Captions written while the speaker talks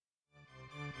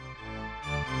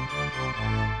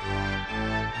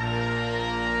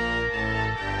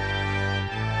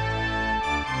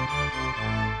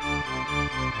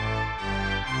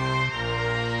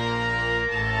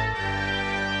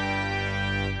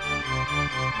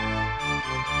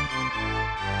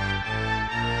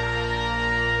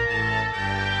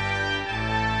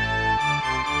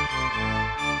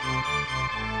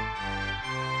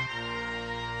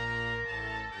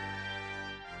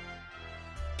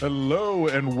Hello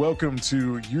and welcome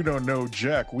to You Don't Know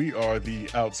Jack. We are the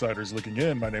Outsiders Looking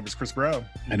In. My name is Chris Brown.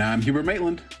 And I'm Hubert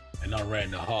Maitland. And I'm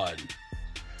Randall Harden.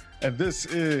 And this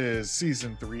is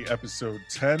Season 3, Episode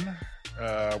 10.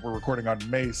 We're recording on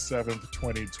May 7th,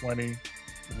 2020.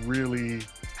 Really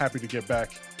happy to get back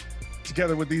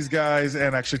together with these guys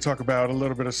and actually talk about a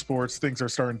little bit of sports. Things are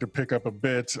starting to pick up a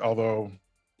bit, although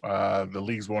the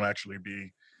leagues won't actually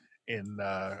be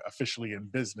officially in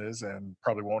business and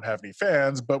probably won't have any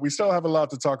fans, but we still have a lot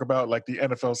to talk about, like the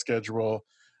NFL schedule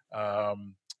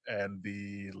and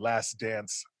the Last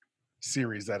Dance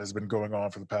series that has been going on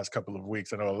for the past couple of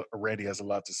weeks. I know Randy has a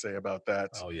lot to say about that.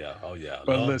 Oh yeah.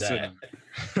 But listen,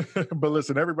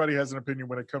 everybody has an opinion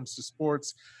when it comes to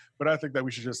sports, but I think that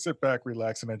we should just sit back,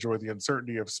 relax, and enjoy the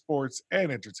uncertainty of sports and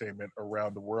entertainment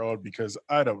around the world, because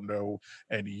I don't know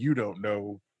and you don't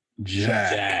know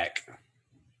Jack.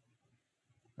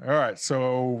 All right,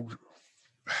 so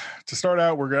to start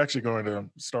out, we're actually going to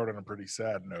start on a pretty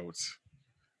sad note.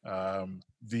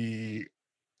 The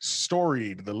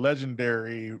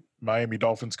legendary Miami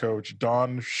Dolphins coach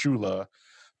Don Shula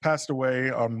passed away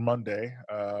on Monday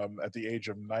at the age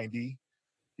of 90.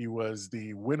 He was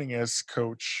the winningest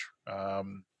coach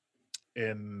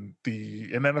in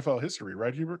NFL history,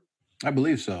 right, Hubert? I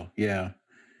believe so. Yeah,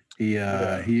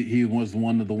 he was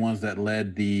one of the ones that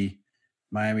led the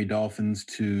Miami Dolphins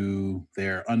to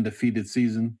their undefeated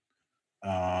season,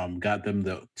 got them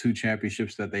the 2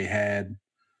 championships that they had.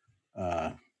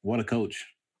 What a coach.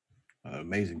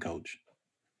 Amazing coach.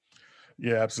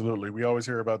 Yeah, absolutely. We always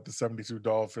hear about the 72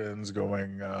 Dolphins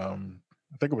going, I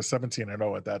think it was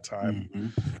 17-0 at that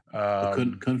time.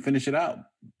 Mm-hmm. Couldn't finish it out.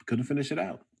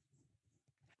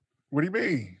 What do you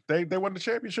mean? They won the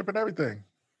championship and everything.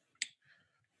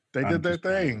 They did their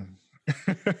thing.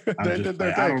 They did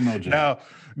their thing. I don't know, Jack.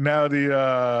 Now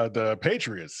the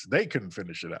Patriots, they couldn't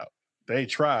finish it out. They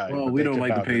tried. Well, we don't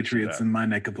like the Patriots in my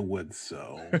neck of the woods,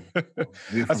 so.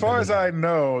 As far as I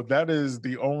know, that is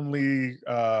the only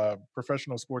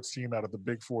professional sports team out of the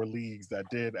Big 4 leagues that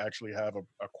did actually have a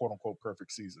quote-unquote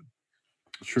perfect season.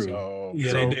 True. So,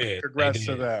 they did. Congrats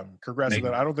to them. Congrats to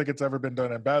them. I don't think it's ever been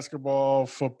done in basketball,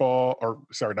 basketball,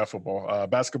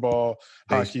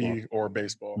 hockey, or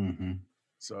baseball. Mm-hmm.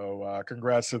 So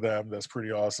congrats to them. That's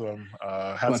pretty awesome.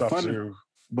 Hats off to.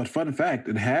 But fun fact,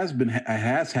 it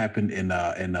has happened in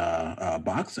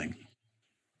boxing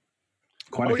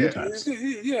quite a few times.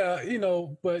 Yeah,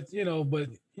 but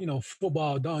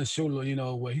football. Don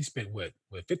Shula, where he spent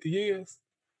 50 years,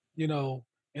 in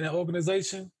that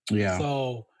organization. Yeah.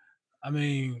 So, I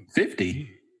mean,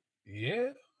 50.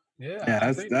 Yeah.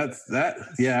 I think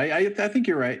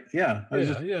you're right. Yeah.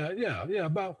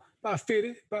 About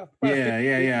 50. About 50,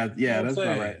 yeah. That's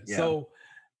about right. Yeah. So,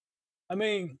 I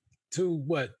mean, to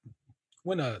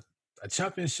win a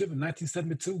championship in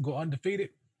 1972, go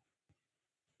undefeated.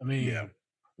 I mean,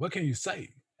 what can you say?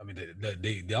 I mean,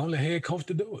 the only head coach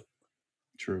to do it.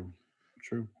 True.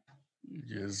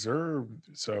 Yes, sir.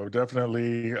 So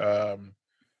definitely,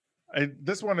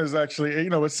 this one is actually,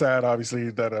 it's sad,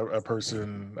 obviously, that a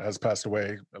person has passed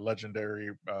away. A legendary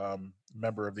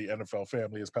member of the NFL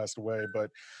family has passed away,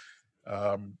 but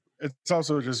it's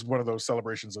also just one of those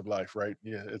celebrations of life, right?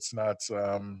 Yeah, it's not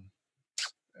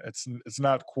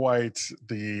quite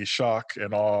the shock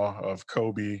and awe of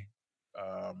Kobe,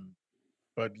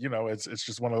 but it's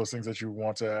just one of those things that you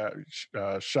want to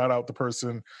shout out the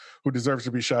person who deserves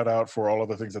to be shout out for all of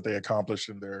the things that they accomplished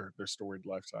in their storied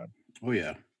lifetime. Oh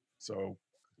yeah. So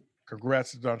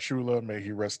congrats to Don Shula. May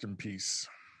he rest in peace.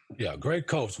 Yeah, great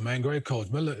coach, man. Great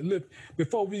coach. But look,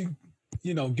 before we,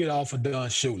 get off of Don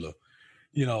Shula,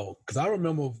 because I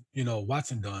remember,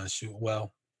 watching Don Shula.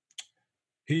 Well,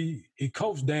 he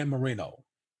coached Dan Marino.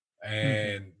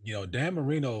 And, Dan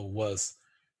Marino was,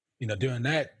 during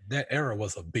that era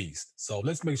was a beast. So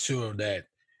let's make sure that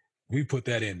we put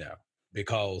that in there,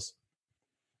 because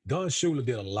Don Shula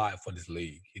did a lot for this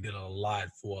league. He did a lot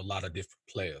for a lot of different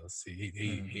players.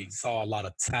 He saw a lot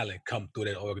of talent come through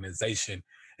that organization,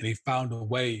 and he found a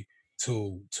way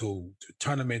to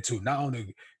turn them into not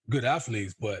only good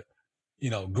athletes, but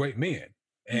great men.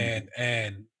 And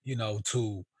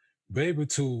to be able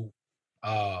to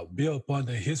be up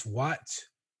under his watch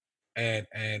and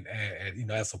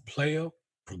as a player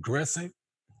progressing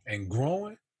and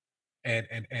growing and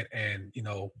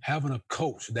having a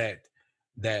coach that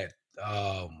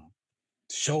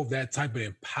showed that type of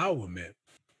empowerment,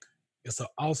 it's an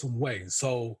awesome way.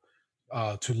 So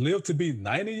to live to be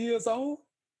 90 years old,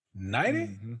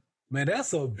 90, man,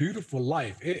 that's a beautiful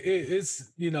life.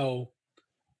 It's I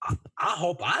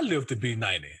hope I live to be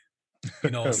 90.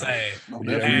 You know what I'm saying? Oh,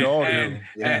 Yeah, definitely. we all and, do.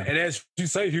 Yeah. and as you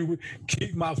say, Hubert,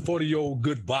 keep my 40-year-old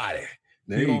good body.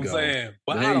 There You know you what I'm go. saying?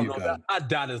 But There I don't you know. go. I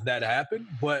doubt if that happened.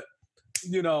 But,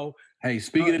 you know, Hey,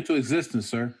 speak it into existence,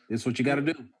 sir. It's what you got to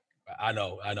do. I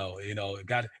know. You know,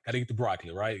 got to eat the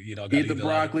broccoli, right? You know, Eat the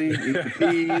broccoli, eat the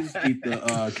peas, eat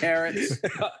the carrots,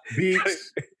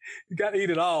 beets. You got to eat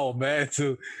it all, man,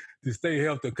 to stay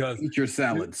healthy. Because Eat your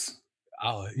salads.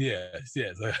 oh yes.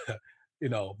 You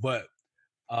know, but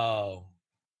Don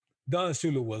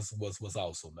Shula was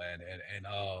awesome, man,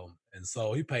 and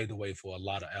so he paved the way for a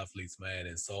lot of athletes, man,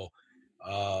 and so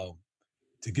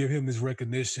to give him this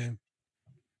recognition,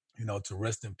 you know, to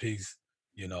rest in peace,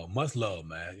 you know, much love,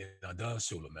 man. You know, Don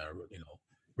Shula, man, you know,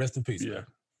 rest in peace, Yeah, man.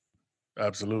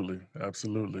 absolutely.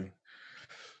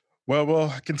 Well,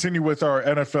 we'll continue with our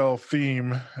NFL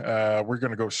theme. We're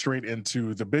going to go straight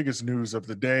into the biggest news of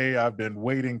the day. I've been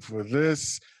waiting for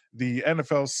this. The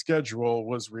NFL schedule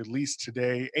was released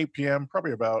today, 8 p.m.,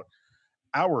 probably about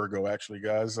an hour ago, actually,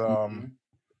 guys.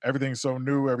 Everything's so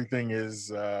new. Everything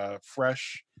is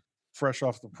fresh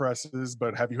off the presses.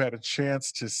 But have you had a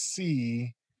chance to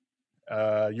see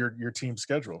your team's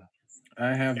schedule?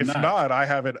 I have If not. not, I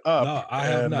have it up No, I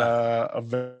have and not.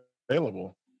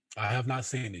 available. I have not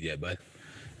seen it yet, but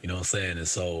you know what I'm saying? And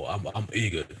so I'm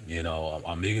eager, you know,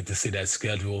 I'm eager to see that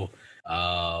schedule.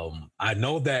 I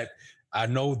know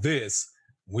this.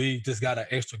 We just got an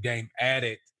extra game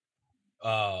added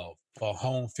for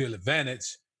home field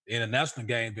advantage. The international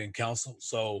game being canceled.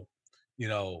 So, you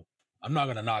know, I'm not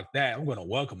gonna knock that. I'm gonna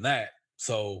welcome that.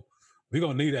 So we're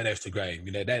gonna need that extra game,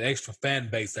 you know, that extra fan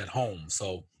base at home.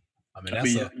 So I mean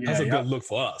that's a good look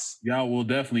for us. Y'all will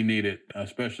definitely need it,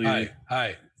 especially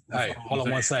Hey, hold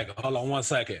on 1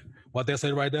 second. What they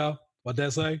say right there? What they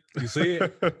say? You see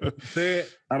it? You see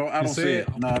it? I don't see it.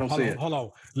 No, I don't see it. Hold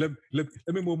on. Let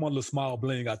me move my little smile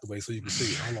bling out the way so you can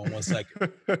see it. Hold on 1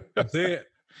 second. You see it?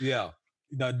 Yeah.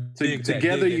 You know,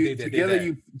 together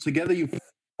you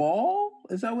fall?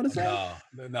 Is that what it says?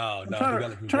 No.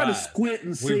 Try to squint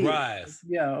and see. We rise.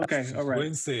 Yeah, okay. All right.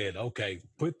 Squint said, okay,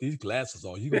 put these glasses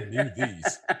on. You're gonna need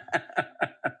these.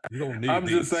 You're gonna need I'm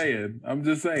these. I'm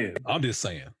just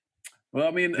saying. Well,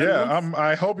 I mean,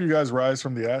 I hope you guys rise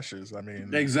from the ashes. I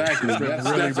mean, exactly. That's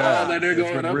really all bad. that they're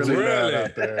going up really to. Bad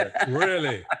out there.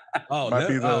 Really? Oh, might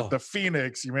be the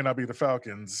Phoenix. You may not be the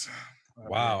Falcons.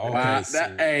 Wow. Okay.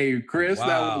 Hey, Chris,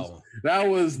 wow. that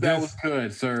was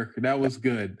good, sir. That was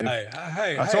good. Hey,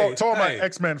 I told my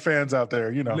X-Men fans out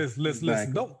there, you know.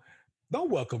 Listen. Don't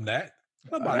welcome that.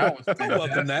 Don't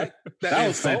welcome that. That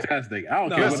was fantastic. I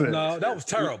don't care. No, that was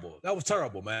terrible. That was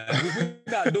terrible, man. We're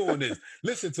not doing this.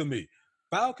 Listen to me.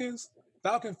 Falcon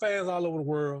fans all over the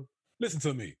world, listen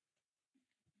to me.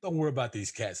 Don't worry about these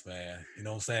cats, man. You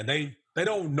know what I'm saying? They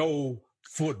don't know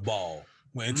football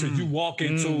until you walk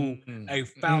into a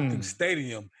Falcon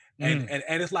stadium and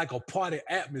it's like a party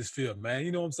atmosphere, man.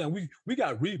 You know what I'm saying? We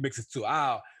got remixes to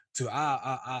our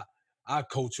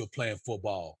culture playing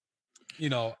football. You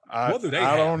know, what do they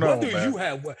have? Don't know, what do man. you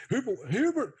have?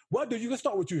 Hubert, what do you? Let's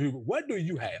start with you, Hubert. What do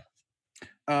you have?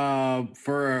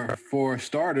 For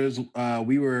starters,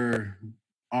 we were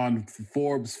on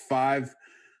Forbes 5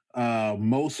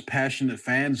 most passionate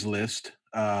fans list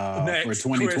for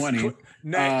 2020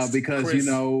 because you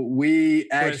know we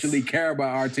actually care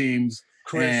about our teams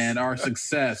and our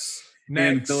success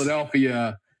in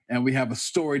Philadelphia, and we have a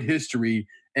storied history.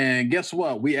 And guess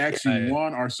what? We actually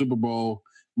won our Super Bowl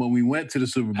when we went to the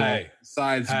Super Bowl.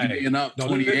 Besides being up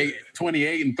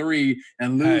 28-3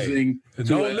 and losing to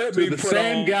the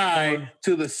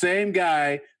same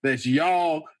guy that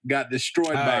y'all got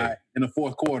destroyed by in the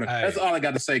fourth quarter. That's all I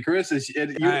got to say, Chris. You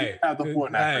have the floor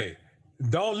now.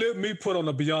 Don't let me put on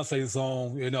the Beyonce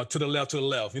song, you know, to the left. You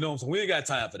know what I'm saying? We ain't got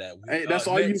time for that. Hey, that's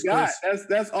all you got.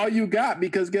 That's all you got,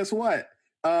 because guess what?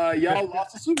 Y'all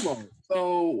lost the Super Bowl.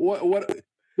 So what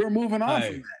we're moving on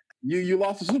from that. You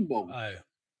lost the Super Bowl.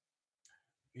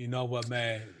 You know what,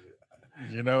 man?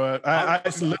 You know what? I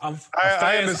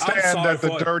understand that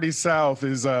the dirty South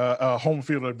is a home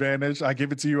field advantage. I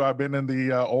give it to you. I've been in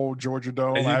the old Georgia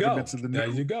Dome. I haven't been to the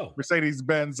new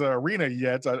Mercedes-Benz Arena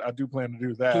yet. I do plan to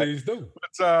do that. Please do.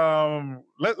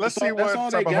 But let's see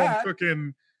what type of home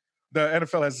cooking the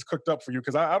NFL has cooked up for you,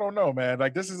 because I don't know, man.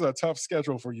 Like, this is a tough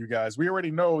schedule for you guys. We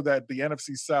already know that the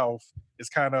NFC South is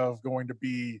kind of going to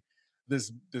be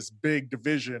this big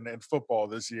division in football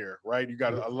this year, right? You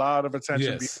got a lot of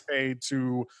attention being paid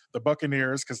to the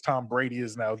Buccaneers because Tom Brady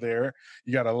is now there.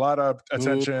 You got a lot of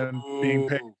attention being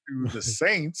paid to the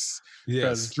Saints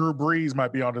because Drew Brees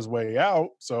might be on his way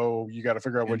out. So you got to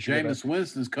figure out what Jameis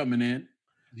Winston's coming in.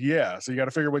 Yeah, so you got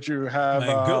to figure what you have.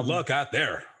 Man, good luck out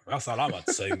there. That's all I'm about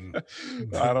to say.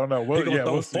 I don't know. Well, He's gonna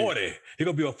throw we'll 40. He's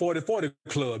gonna be a 40-40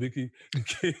 club if he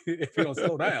don't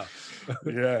slow down.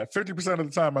 50% of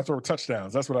the time I throw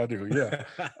touchdowns. That's what I do. Yeah.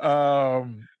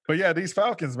 But yeah, these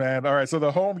Falcons, man. All right. So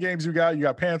the home games you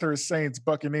got Panthers, Saints,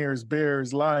 Buccaneers,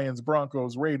 Bears, Lions,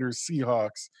 Broncos, Raiders,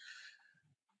 Seahawks.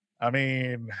 I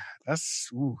mean, that's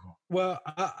well.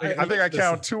 I think I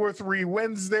count 2 or 3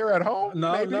 wins there at home.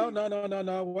 No. maybe?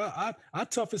 No. Well, our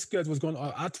toughest schedule was going.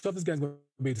 Our toughest game is going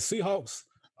to be the Seahawks,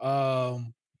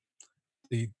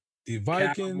 the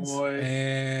Vikings,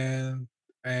 Cowboys.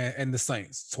 and the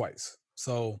Saints twice.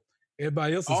 So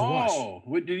everybody else is a wash. Oh,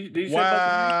 did you say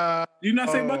Buccaneers? Did you not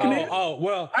say Buccaneers?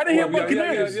 Well, I didn't hear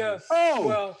Buccaneers. Yeah.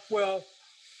 Oh, well,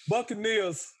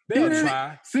 Buccaneers. They'll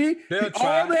try. See, they'll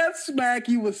try. All that smack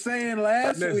you was saying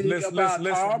last week about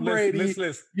Tom Brady.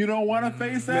 You don't want to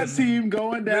face that team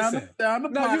going down the pipe.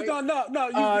 No, you don't. No,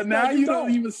 now you don't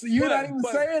even. You're not even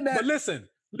saying that. But listen.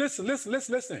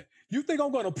 You think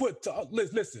I'm going to put?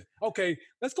 Listen. Okay,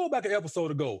 let's go back an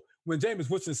episode ago when Jameis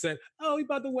Winston said, "Oh,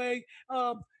 by the way,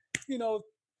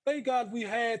 thank God we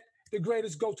had the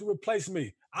greatest GOAT to replace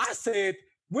me." I said,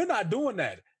 "We're not doing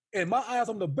that." In my eyes,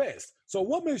 I'm the best. So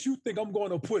what makes you think I'm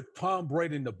going to put Tom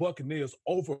Brady and the Buccaneers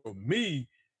over me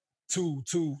to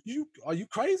you? Are you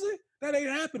crazy? That ain't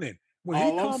happening. When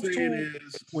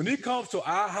he comes to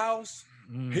our house,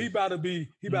 he better be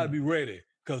ready.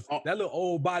 Because that little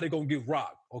old body gonna get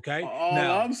rocked, okay? All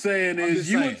I'm saying is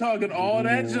you were talking all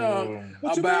that junk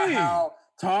about how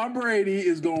Tom Brady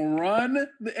is gonna run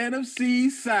the NFC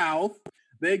South.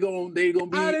 They gonna be.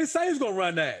 I didn't say he's gonna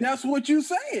run that. That's what you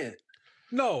said.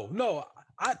 No.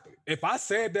 If I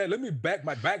said that, let me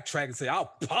backtrack and say I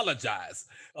apologize.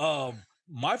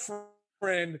 My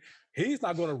friend, he's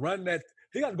not gonna run that.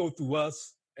 He got to go through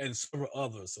us and several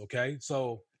others, okay?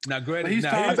 So. Now, granted,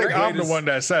 I think I'm the one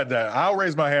that said that. I'll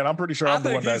raise my hand. I'm pretty sure I'm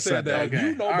the one that said that. Okay.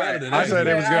 You know better than I said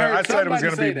it was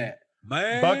going to be that.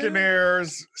 Man.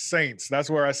 Buccaneers, Saints. That's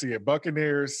where I see it.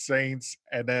 Buccaneers, Saints,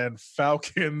 and then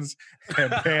Falcons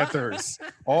and Panthers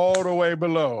all the way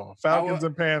below. Falcons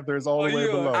and Panthers all the way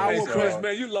below. Chris,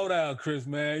 man, you low down, Chris,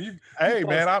 man.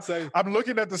 I'm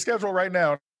looking at the schedule right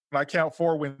now. I count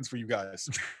 4 wins for you guys.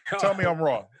 Tell me I'm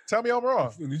wrong.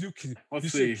 You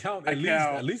should count at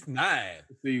least 9.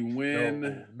 See,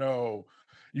 win. No.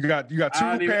 You got 2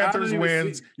 Panthers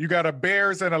wins. You got a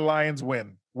Bears and a Lions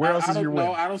win. Where else is your win?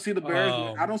 I don't see the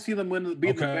Bears. I don't see them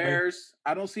beating the Bears.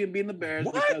 I don't see them beating the Bears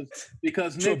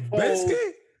because Nick Foles.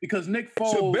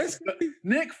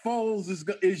 Nick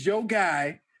Foles is your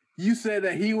guy. You said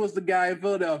that he was the guy in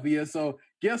Philadelphia. So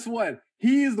guess what?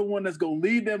 He is the one that's going to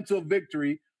lead them to a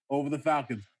victory over the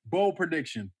Falcons. Bold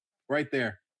prediction right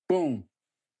there. Boom.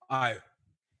 All right.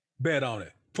 Bet on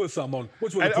it. Put something on.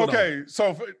 Which one? Okay.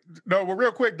 So,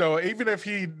 real quick, though, even if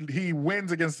he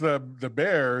wins against the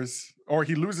Bears or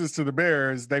he loses to the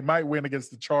Bears, they might win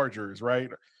against the Chargers, right?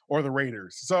 Or the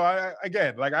Raiders. So, I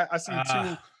see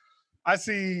 2. I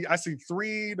see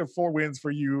 3 to 4 wins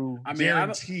for you,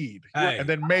 guaranteed, and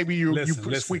then maybe you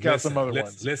squeak out some other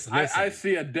ones. Listen. I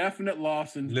see a definite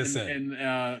loss in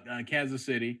Kansas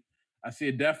City. I see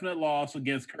a definite loss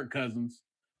against Kirk Cousins.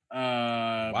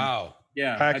 Wow.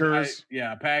 Yeah, Packers.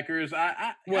 Packers.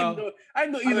 I can go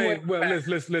either way. Well,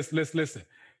 listen.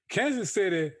 Kansas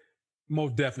City,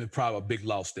 most definitely probably a big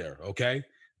loss there. Okay,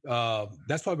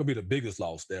 that's probably gonna be the biggest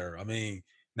loss there. I mean,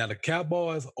 now the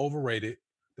Cowboys overrated.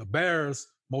 The Bears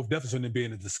most definitely shouldn't be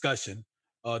in the discussion.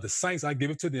 The Saints, I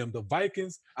give it to them. The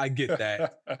Vikings, I get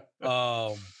that.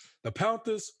 The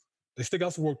Panthers, they still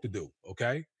got some work to do.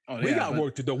 Okay, we got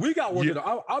work to do.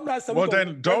 I'm not saying. Well,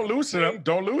 then don't lose to them.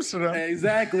 Don't lose to them.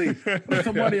 Exactly. Put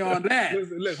some money on that.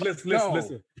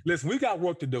 Listen. We got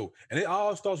work to do, and it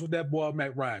all starts with that boy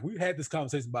Matt Ryan. We had this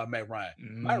conversation about Matt Ryan.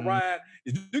 Matt Ryan,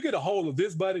 if you get a hold of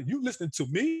this, buddy, you listening to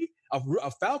me,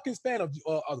 a Falcons fan of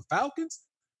the Falcons.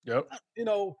 Yep.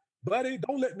 Buddy,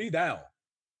 don't let me down.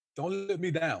 Don't let me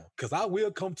down, because I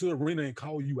will come to the arena and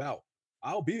call you out.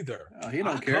 I'll be there. He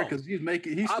don't care because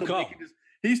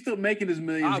he's still making his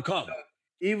millions. I'll come.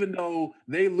 Even though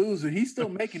they lose it, he's still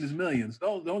making his millions.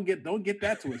 Don't get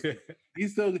that twisted.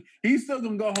 He's still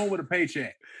gonna go home with a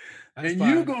paycheck. That's fine.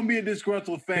 You're gonna be a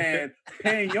disgruntled fan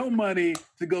paying your money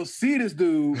to go see this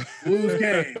dude lose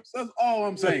games. That's all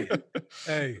I'm saying.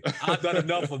 Hey, I've done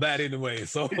enough of that anyway.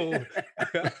 So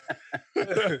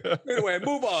anyway,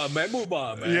 move on, man.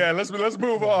 Yeah, let's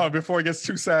move on before it gets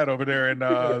too sad over there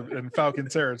in Falcon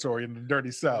territory in the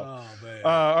dirty South. Oh, man.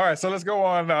 All right, so let's go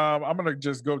on. I'm gonna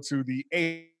just go to the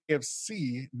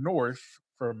AFC North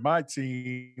for my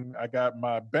team. I got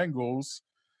my Bengals.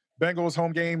 Bengals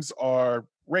home games are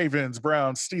Ravens,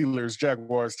 Browns, Steelers,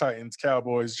 Jaguars, Titans,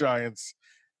 Cowboys, Giants,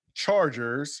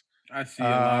 Chargers. I see a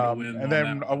lot of wins. And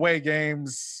then away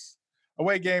games,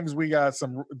 we got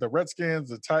the Redskins,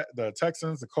 the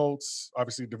Texans, the Colts,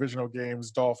 obviously divisional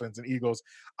games, Dolphins and Eagles.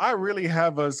 I really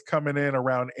have us coming in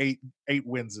around eight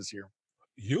wins this year.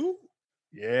 You?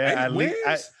 Yeah, at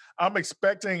least I'm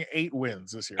expecting 8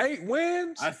 wins this year. 8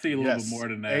 wins? I see a little bit more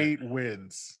than that. 8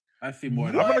 wins. I see more.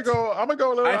 I'm gonna go a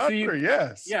little under.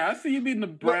 Yes. Yeah, I see you beating the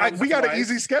Browns. We got an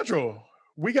easy schedule.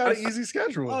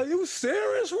 Are you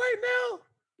serious right now?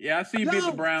 Yeah, I see you beating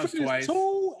the Browns twice.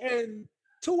 2 and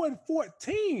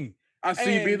 14. I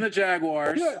see you beating the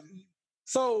Jaguars. Yeah,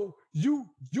 so you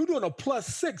doing a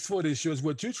 +6 for this year is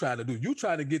what you trying to do. You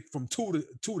trying to get from 2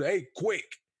 to 8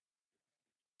 quick.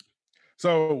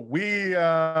 So we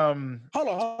hold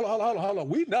on.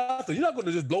 We nothing. You're not going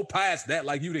to just blow past that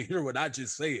like you didn't hear what I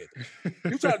just said.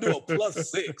 You trying to do a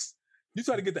 +6. You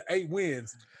trying to get the 8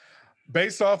 wins.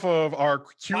 Based off of our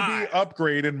QB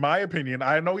upgrade, in my opinion,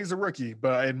 I know he's a rookie,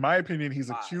 but in my opinion, he's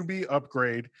a QB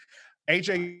upgrade.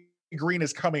 AJ Green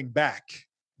is coming back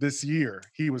this year.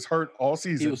 He was hurt all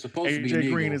season. He was supposed to be an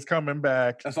AJ Green is coming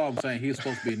back. That's all I'm saying. He was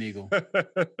supposed to be an Eagle.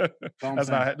 That's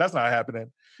not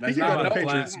happening. He can go to the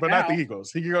Patriots, but not the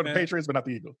Eagles. He can go to the Patriots, but not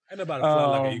the Eagles. Ain't nobody fly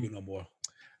like an Eagle no more.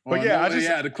 But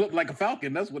the clip like a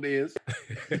falcon. That's what it is.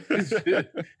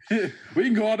 We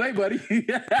can go all day, buddy.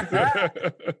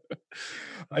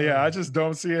 I just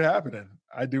don't see it happening.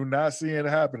 I do not see it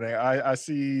happening. I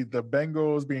see the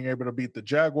Bengals being able to beat the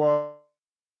Jaguars,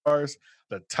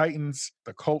 the Titans,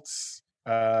 the Colts,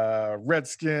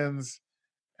 Redskins,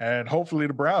 and hopefully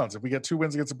the Browns. If we get 2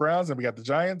 wins against the Browns and we got the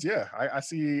Giants, I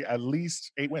see at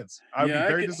least 8 wins. I would be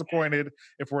very disappointed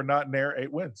if we're not near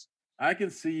 8 wins. I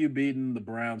can see you beating the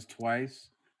Browns twice.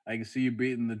 I can see you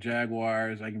beating the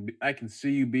Jaguars. I can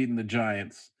see you beating the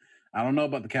Giants. I don't know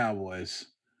about the Cowboys.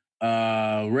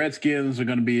 Redskins are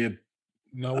going to be a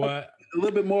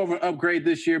little bit more of an upgrade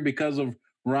this year because of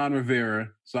Ron Rivera.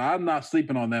 So I'm not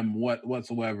sleeping on them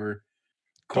whatsoever.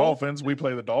 Dolphins, we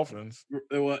play the Dolphins.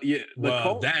 Well, yeah.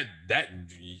 That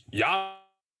y'all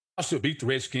should beat the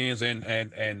Redskins and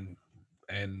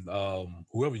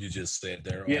whoever you just said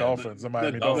there. Yeah, Dolphins, the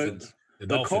Miami Dolphins.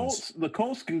 The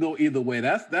Colts can go either way.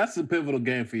 That's a pivotal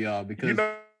game for y'all because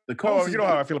the Colts. You know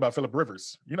how I feel about Phillip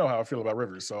Rivers. You know how I feel about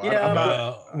Rivers. So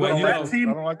that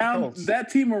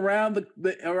team around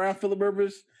around Phillip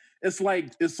Rivers, it's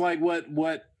like what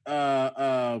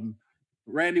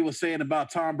Randy was saying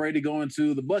about Tom Brady going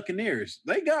to the Buccaneers.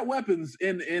 They got weapons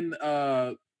in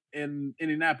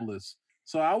Indianapolis.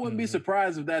 So I wouldn't be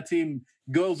surprised if that team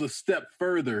goes a step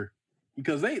further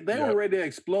because they were ready to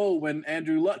explode when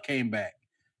Andrew Luck came back.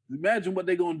 Imagine what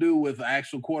they're going to do with an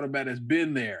actual quarterback that's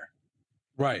been there.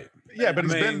 Right. Yeah, but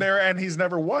he's been there and he's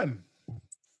never won.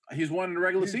 He's won in the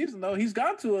regular season, though. He's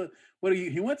gone to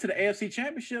he went to the AFC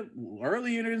Championship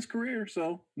early in his career,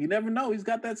 so you never know. He's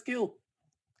got that skill.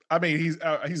 I mean, he's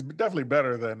definitely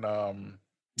better than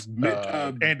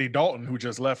Andy Dalton, who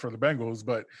just left for the Bengals.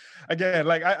 But again,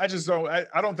 like I just don't.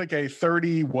 I don't think a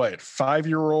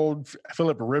 5-year-old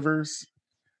Phillip Rivers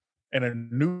in a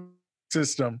new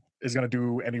system is going to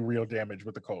do any real damage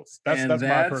with the Colts. That's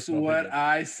my personal what opinion.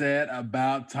 I said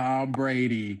about Tom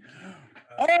Brady.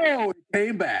 Oh, he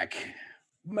came back.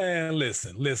 Man,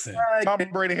 listen. Tom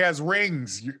Brady has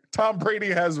rings. Tom Brady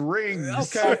has rings.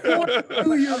 Okay.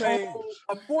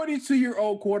 A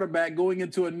 42-year-old quarterback going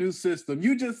into a new system.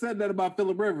 You just said that about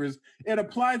Phillip Rivers. It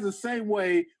applies the same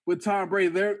way with Tom Brady.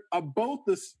 They're both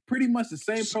pretty much the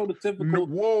same prototypical.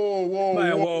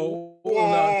 Whoa.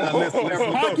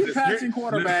 They're pocket passing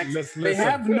quarterbacks. They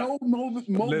have no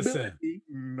mobility.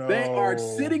 No. They are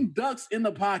sitting ducks in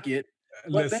the pocket.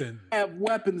 But they have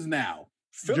weapons now.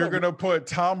 You're going to put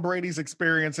Tom Brady's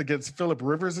experience against Phillip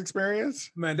Rivers'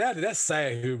 experience? Man, that's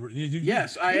sad.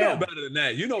 Yes, I am. You know better than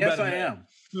that. You know better than that. Yes, I am.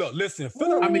 Look, listen.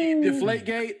 Phillip,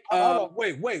 Deflategate.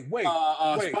 Wait.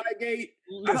 Spygate.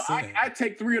 Listen. I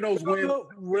take 3 of those wins. Phillip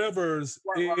Rivers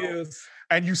is...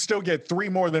 And you still get 3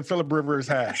 more than Phillip Rivers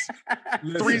has.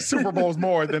 3 Super Bowls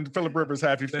more than Phillip Rivers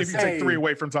has if you take 3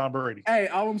 away from Tom Brady. Hey,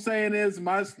 all I'm saying is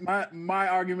my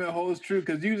argument holds true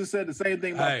because you just said the same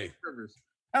thing about Phillip Rivers.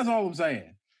 That's all I'm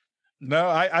saying. No,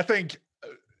 I think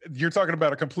you're talking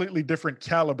about a completely different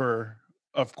caliber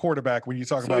of quarterback when you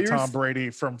talk about Tom Brady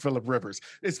from Phillip Rivers.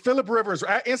 Is Phillip Rivers,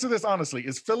 answer this honestly,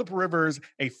 is Phillip Rivers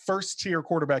a first-tier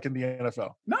quarterback in the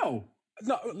NFL? No,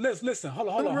 listen, hold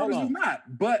on. Rivers is not,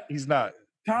 but he's not.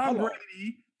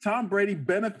 Tom Brady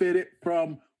benefited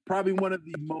from probably one of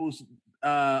the most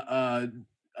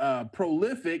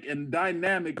prolific and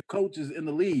dynamic coaches in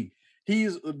the league.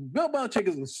 Bill Belichick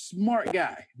is a smart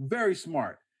guy, very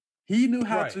smart. He knew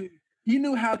how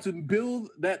to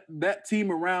build that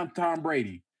team around Tom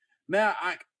Brady. Now,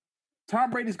 Tom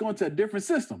Brady's going to a different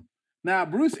system. Now,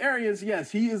 Bruce Arians,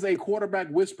 yes, he is a quarterback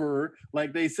whisperer,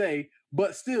 like they say,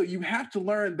 but still, you have to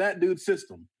learn that dude's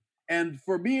system. And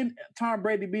for Tom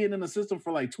Brady being in the system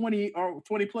for like 20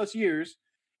 plus years,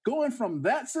 going from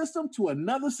that system to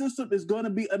another system is going to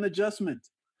be an adjustment.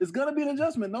 It's going to be an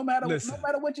adjustment, no matter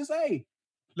what you say.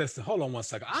 Listen, hold on one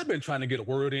second. I've been trying to get a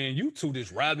word in. You two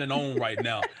just rattling on right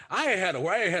now. I ain't had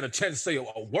a chance to say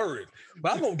a word,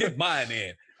 but I'm gonna get mine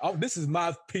in. This is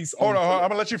my piece. Hold on. I'm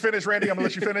gonna let you finish, Randy. I'm gonna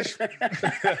let you finish.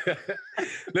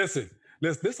 Listen.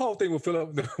 This whole thing with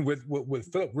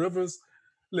Phillip Rivers.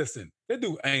 Listen, that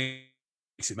dude ain't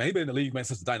shit, man. He been in the league, man,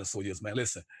 since the dinosaur years, man.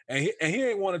 Listen, and he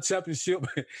ain't won a championship,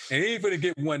 and he ain't gonna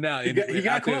get one now. He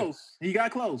got close. He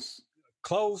got close.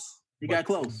 Close. He got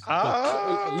close.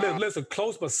 Listen,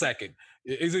 close but second.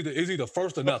 Is either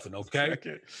first or nothing, okay?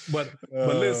 But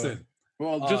listen.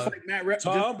 Well, just like Matt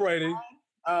Tom Brady.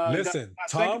 Listen,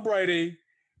 Tom Brady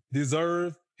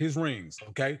deserved his rings,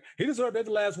 okay? He deserved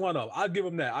every last one of them. I'll give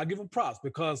him that. I'll give him props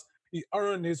because he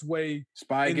earned his way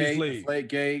in this league.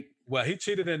 Deflategate. Well, he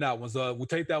cheated in that one, so we'll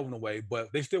take that one away,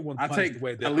 but they still wouldn't punish the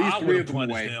way that at least I three would of them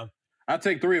punish away. him. I'll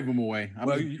take 3 of them away.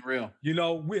 I'm real. You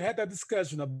know, we had that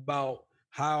discussion about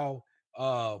how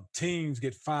teams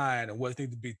get fined and what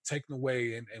needs to be taken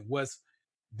away and what's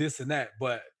this and that.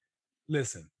 But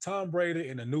listen, Tom Brady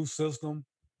in the new system,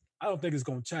 I don't think it's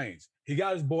going to change. He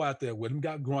got his boy out there with him,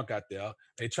 got Gronk out there.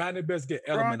 They trying their best to get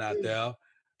Edelman out there.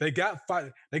 They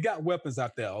got weapons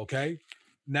out there, okay?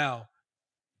 Now,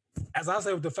 as I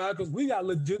say with the Falcons, we got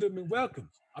legitimate weapons.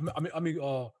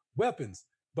 Weapons,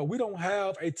 but we don't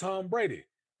have a Tom Brady.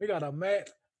 We got a Matt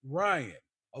Ryan,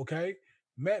 okay?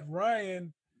 Matt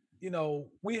Ryan, you know,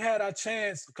 we had our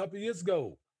chance a couple of years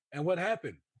ago, and what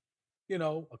happened? You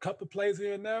know, a couple of plays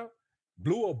here and there,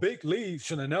 blew a big lead,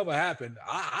 should have never happened.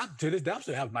 I to this day, I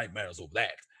still have nightmares over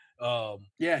that.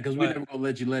 Yeah, because we're never gonna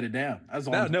let you let it down.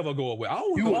 That'll never go away.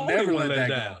 You will never let that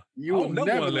down. You will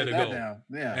never let it go down.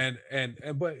 Yeah. And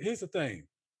but here's the thing: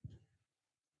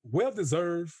 well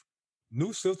deserved,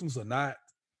 new systems or not,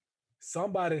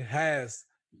 somebody has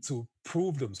to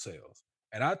prove themselves.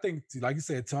 And I think, like you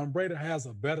said, Tom Brady has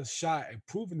a better shot at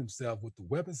proving himself with the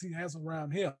weapons he has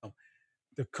around him.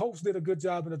 The coach did a good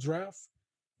job in the draft.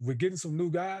 We're getting some new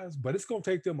guys, but it's going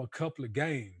to take them a couple of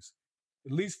games,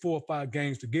 at least 4 or 5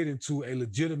 games to get into a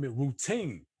legitimate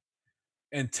routine.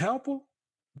 And Tampa,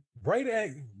 Brady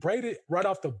right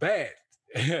off the bat.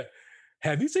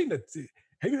 Have you seen the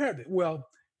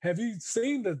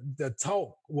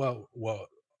talk?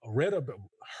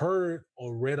 Heard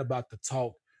or read about the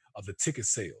talk of the ticket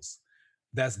sales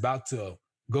that's about to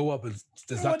go up,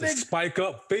 that's about to spike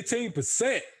up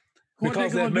 15%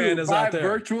 because that man is out there.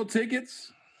 Virtual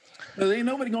tickets? There ain't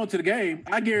nobody going to the game.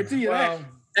 I guarantee you that.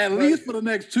 At least for the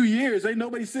next 2 years, ain't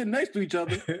nobody sitting next to each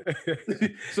other.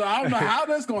 So I don't know how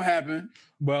that's going to happen.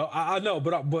 Well, I know,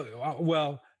 but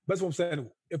that's what I'm saying.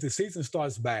 If the season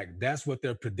starts back, that's what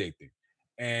they're predicting.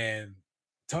 And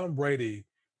Tom Brady,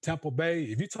 Tampa Bay,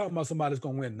 if you're talking about somebody that's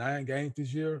going to win 9 games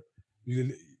this year,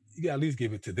 you got to at least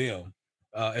give it to them.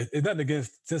 It's nothing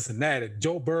against Cincinnati.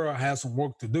 Joe Burrow has some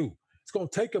work to do. It's going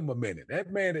to take him a minute.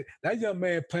 That young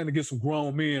man playing against some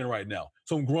grown men right now,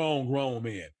 some grown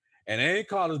men. And they ain't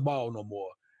college ball no more.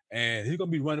 And he's going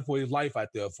to be running for his life out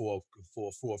there for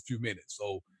a few minutes.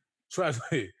 So trust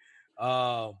me,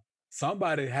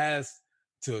 somebody has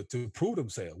to prove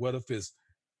themselves, whether if it's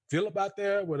Phillip out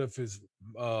there, whether if it's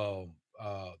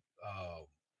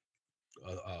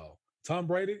Tom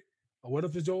Brady, or what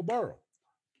if it's Joe Burrow?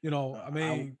 You know, I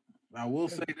mean, I will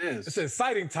say this: it's an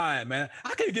exciting time, man.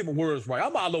 I can't get my words right.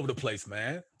 I'm all over the place,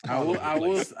 man. I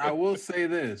will say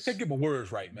this: I can't get my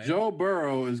words right, man. Joe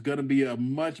Burrow is going to be a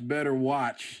much better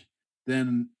watch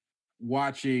than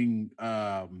watching.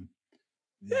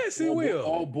 Yes, he will.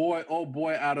 Old boy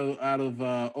out of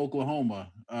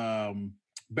Oklahoma,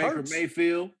 Baker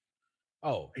Mayfield.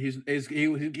 Oh, he's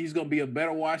going to be a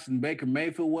better watch than Baker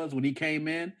Mayfield was when he came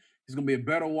in. He's going to be a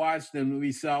better watch than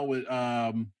we saw with it's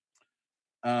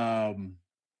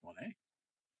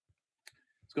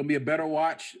going to be a better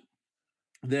watch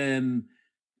than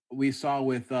we saw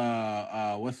with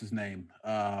what's his name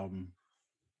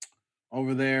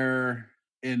over there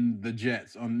in the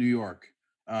Jets on New York,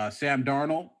 Sam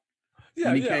Darnold. Yeah,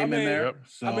 when he came in there. Yep.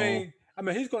 So I mean,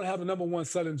 he's going to have the number 1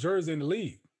 selling jersey in the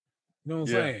league. You know what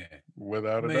I'm saying?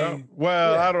 Without a doubt.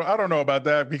 Well, I don't know about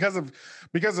that because of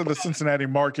the Cincinnati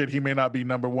market. He may not be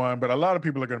number 1, but a lot of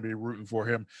people are going to be rooting for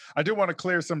him. I do want to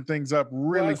clear some things up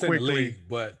really quickly. In the league,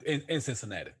 but in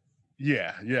Cincinnati.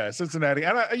 Yeah, Cincinnati,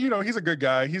 and he's a good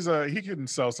guy. He can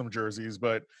sell some jerseys,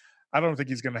 but I don't think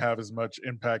he's going to have as much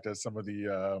impact as some of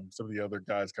the other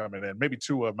guys coming in. Maybe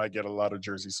Tua might get a lot of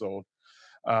jerseys sold,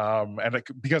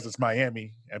 because it's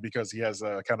Miami and because he has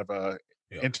a kind of a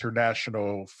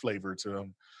international flavor to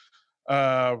him.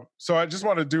 So I just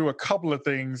want to do a couple of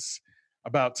things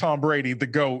about Tom Brady, the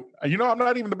GOAT. I'm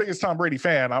not even the biggest Tom Brady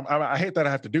fan. I hate that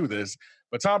I have to do this,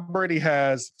 but Tom Brady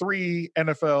has 3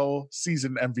 NFL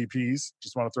season MVPs.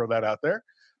 Just want to throw that out there.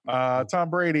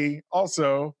 Tom Brady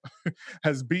also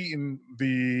has beaten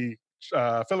the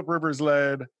Philip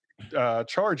Rivers-led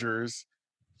Chargers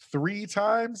 3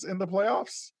 times in the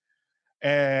playoffs.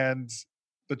 And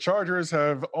the Chargers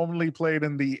have only played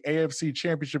in the AFC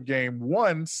Championship game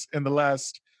once in the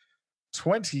last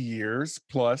 20 years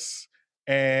plus.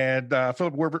 And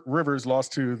Philip Rivers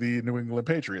lost to the New England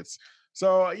Patriots.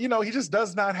 So, he just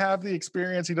does not have the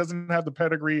experience. He doesn't have the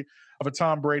pedigree of a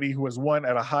Tom Brady who has won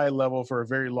at a high level for a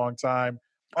very long time.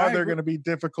 Are there going to be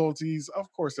difficulties?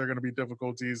 Of course, there are going to be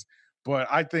difficulties. But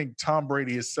I think Tom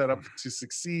Brady is set up to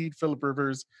succeed. Philip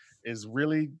Rivers is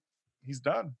really, he's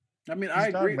done. I mean, I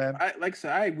agree. Man. Like I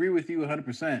said, I agree with you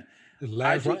 100%.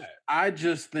 I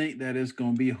just think that it's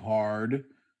going to be hard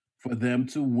for them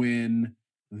to win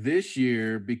this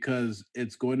year because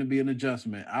it's going to be an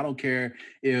adjustment. I don't care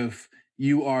if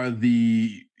you are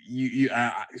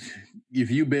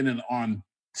if you've been on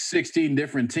 16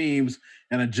 different teams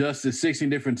and adjusted 16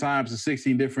 different times to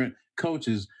 16 different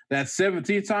coaches. That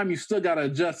 17th time, you still got to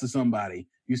adjust to somebody.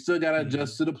 You still got to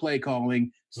adjust to the play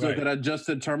calling. Still got to adjust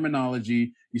to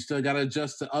terminology. You still got to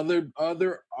adjust to other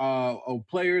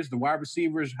players, the wide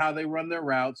receivers, how they run their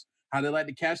routes, how they like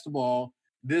to catch the ball,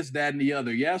 this, that, and the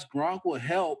other. Yes, Gronk will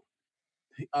help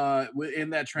in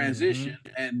that transition,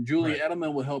 and Julian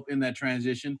Edelman will help in that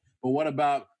transition. But what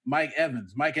about Mike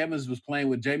Evans? Mike Evans was playing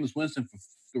with Jameis Winston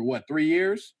for what, 3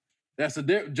 years? That's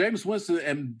Jameis Winston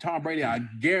and Tom Brady, I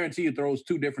guarantee you, throws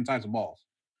 2 different types of balls.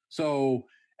 So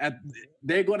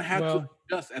they're going to have to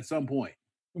adjust at some point.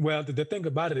 Well, the thing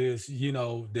about it is,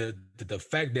 the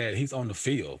fact that he's on the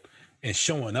field and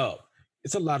showing up,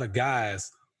 it's a lot of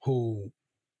guys who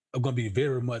are going to be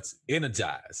very much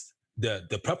energized.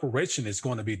 The preparation is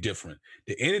going to be different.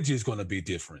 The energy is going to be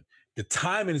different. The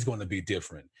timing is going to be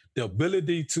different. The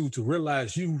ability to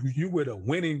realize you with a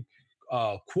winning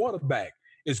quarterback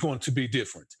is going to be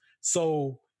different.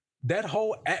 So that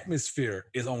whole atmosphere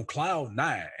is on cloud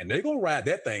 9, and they're going to ride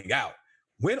that thing out.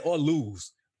 Win or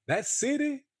lose, that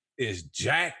city is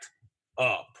jacked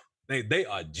up. They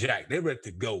are jacked. They're ready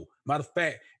to go. Matter of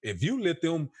fact, if you let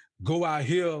them go out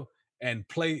here and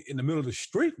play in the middle of the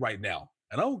street right now,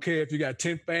 and I don't care if you got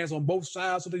 10 fans on both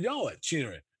sides of the yard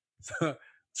cheering.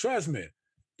 Trust me,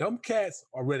 them cats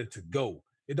are ready to go.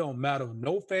 It don't matter,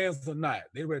 no fans or not.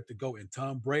 They're ready to go. And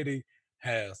Tom Brady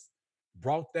has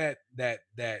brought that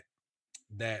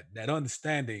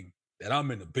understanding that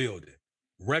I'm in the building,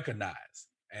 recognized.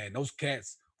 And those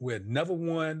cats who had never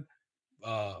won,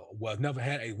 never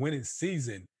had a winning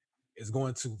season, is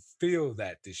going to feel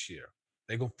that this year.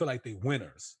 They're going to feel like they're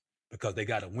winners because they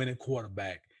got a winning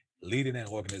quarterback leading that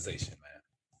organization,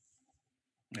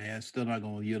 man. Man, still not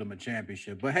going to yield them a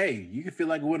championship. But hey, you can feel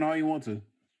like a winner all you want to.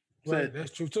 Well,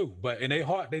 that's true too. But in their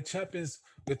heart, they champions.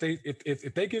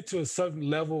 If they get to a certain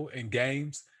level in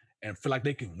games and feel like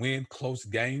they can win close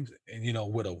games, and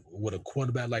with a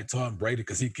quarterback like Tom Brady,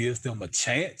 because he gives them a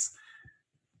chance.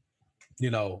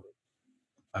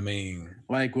 I mean,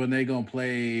 like when they gonna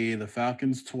play the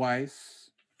Falcons twice.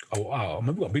 Oh, wow.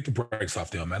 We're going to beat the brakes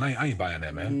off them, man. I ain't buying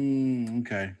that, man.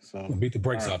 Okay. So beat the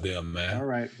brakes off them, man. All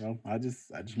right. Well, I just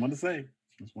want to say.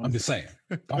 I'm just saying.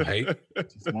 Don't hate.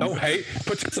 Don't hate.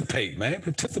 Participate, man.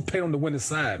 Participate on the winning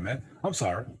side, man. I'm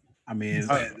sorry. I mean,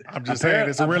 I'm just saying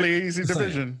it's a really easy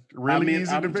division.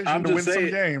 Easy division to win some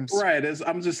games. Right.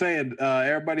 I'm just saying.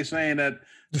 Everybody's saying that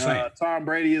Tom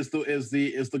Brady is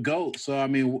the GOAT. So I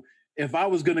mean, if I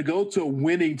was going to go to a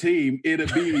winning team,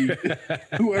 it'd be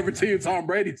whoever team Tom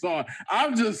Brady's on.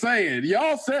 I'm just saying.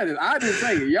 Y'all said it. I didn't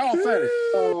say it. Y'all said it.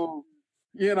 So,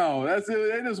 that's it.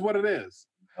 It is what it is.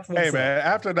 Hey, man,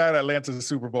 after that Atlanta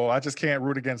Super Bowl, I just can't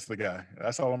root against the guy.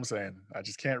 That's all I'm saying. I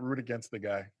just can't root against the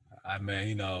guy.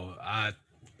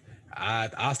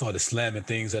 I started slamming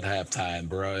things at halftime,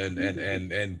 bro.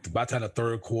 And by the time the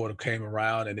third quarter came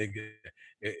around and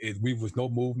we was no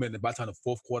movement, and by the time the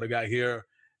fourth quarter got here,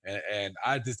 and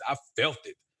I felt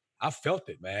it. I felt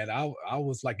it, man. I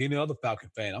was like any other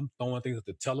Falcon fan. I'm throwing things at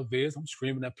the television. I'm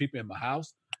screaming at people in my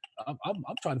house. I'm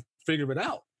trying to figure it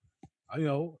out.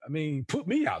 Put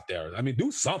me out there.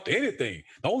 Do something, anything.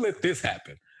 Don't let this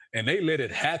happen. And they let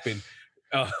it happen.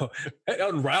 It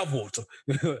unraveled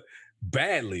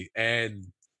badly. And,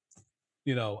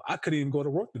 I couldn't even go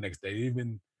to work the next day.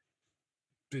 Even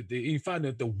he find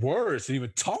the words to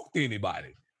even talk to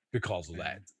anybody because of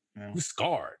that. Yeah. We're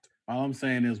scarred. All I'm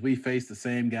saying is we faced the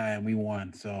same guy and we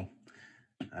won. So,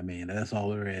 I mean, that's all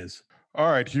there is. All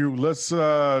right, Hugh. Let's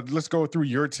go through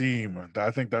your team.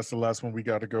 I think that's the last one we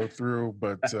got to go through.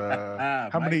 But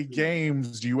how many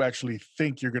games do you actually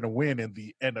think you're going to win in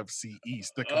the NFC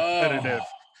East, the competitive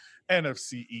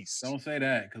NFC East? Don't say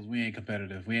that because we ain't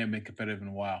competitive. We ain't been competitive in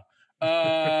a while.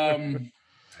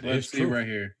 Let's see right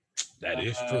here. That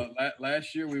is true.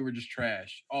 Last year we were just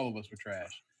trash. All of us were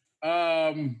trash.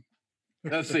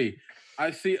 Let's see.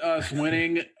 I see us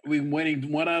winning. We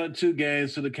winning 1 out of 2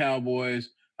 games to the Cowboys.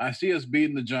 I see us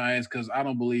beating the Giants because I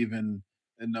don't believe in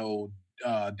Daniel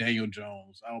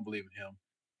Jones. I don't believe in him.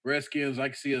 Redskins,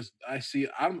 I'm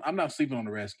not sleeping on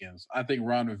the Redskins. I think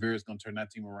Ron Rivera is going to turn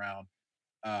that team around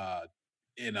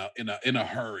in a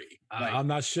hurry. I'm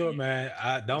not sure, man.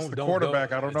 I don't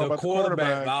quarterback. I don't know about the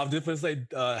quarterback. I'll just say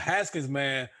Haskins,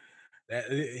 man.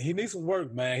 He needs some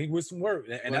work, man. He needs some work,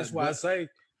 and that's why I say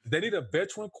they need a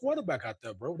veteran quarterback out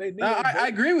there, bro. They need. I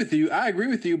agree with you.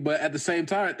 But at the same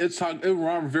time, it's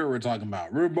Ron Rivera we're talking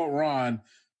about. Riverboat Ron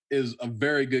is a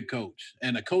very good coach,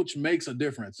 and a coach makes a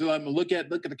difference. So look at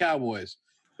the Cowboys.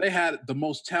 They had the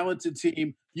most talented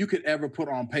team you could ever put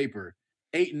on paper,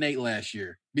 8-8 last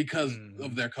year because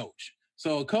of their coach.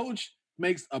 So a coach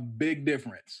makes a big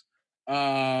difference.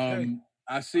 I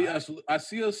see us.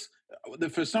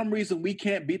 For some reason, we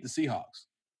can't beat the Seahawks.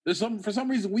 For some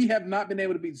reason we have not been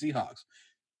able to beat the Seahawks,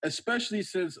 especially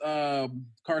since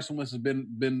Carson Wentz has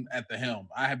been at the helm.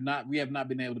 We have not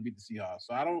been able to beat the Seahawks.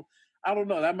 So I don't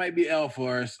know. That might be L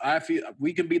for us. I feel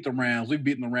we can beat the Rams. We've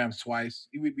beaten the Rams twice.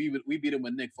 We beat them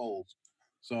with Nick Foles.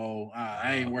 So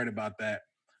I ain't worried about that.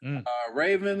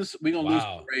 Ravens, we're gonna lose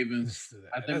to the Ravens.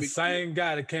 I think the same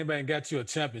guy that came back and got you a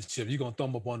championship, you're gonna throw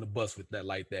him up on the bus with that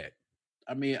like that.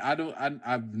 I mean,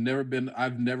 I've never been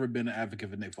an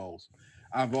advocate for Nick Foles.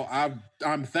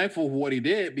 I'm thankful for what he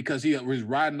did because he was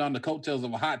riding on the coattails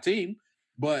of a hot team.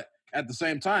 But at the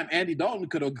same time, Andy Dalton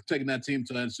could have taken that team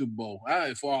to the Super Bowl.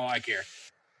 For all I care.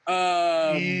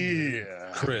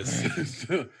 Chris.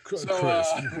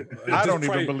 I don't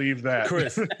even believe that.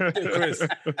 Chris,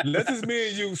 let us me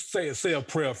and you say a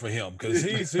prayer for him because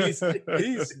he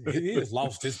has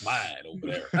lost his mind over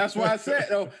there. That's why I said,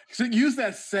 so use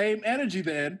that same energy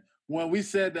then. When we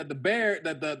said that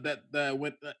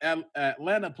when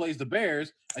Atlanta plays the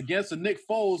Bears against the Nick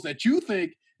Foles that you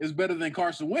think is better than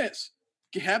Carson Wentz,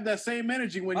 have that same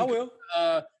energy when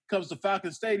comes to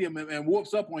Falcon Stadium and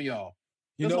whoops up on y'all.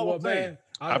 You know what, man?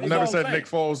 I've never said Nick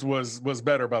Foles was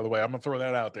better. By the way, I'm gonna throw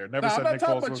that out there. Never said Nick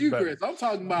Foles was better. Chris. I'm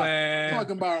talking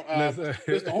about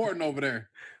Mr. Horton over there.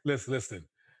 Listen.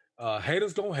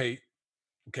 Haters don't hate.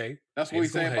 Okay, that's what we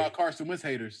say about Carson Wentz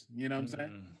haters. You know what I'm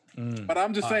saying? But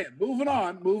I'm just saying, moving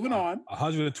on.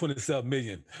 127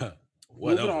 million.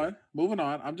 Moving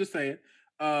on. I'm just saying,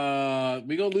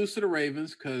 we gonna lose to the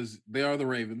Ravens because they are the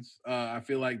Ravens. I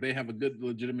feel like they have a good,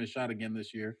 legitimate shot again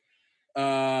this year.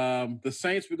 The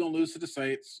Saints, we're gonna lose to the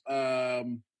Saints. But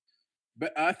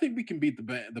I think we can beat the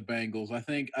Bengals. I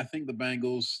think the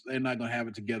Bengals, they're not gonna have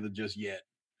it together just yet.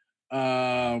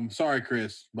 Sorry,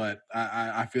 Chris, but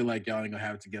I feel like y'all ain't gonna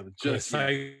have it together just yet.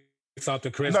 Say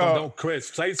something, Chris. No. Don't Chris.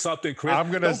 Say something, Chris.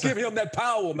 Don't give him that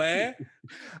power, man.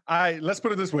 Let's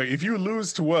put it this way: if you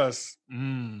lose to us,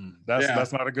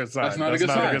 that's not a good sign. That's not a good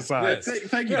sign. Yes.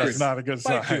 Thank you, Chris. That's not a good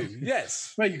sign. Thank you.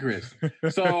 Yes. Thank you, Chris.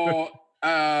 So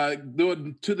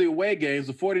to the away games,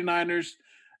 the 49ers,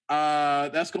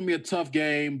 that's going to be a tough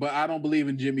game, but I don't believe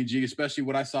in Jimmy G, especially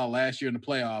what I saw last year in the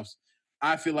playoffs.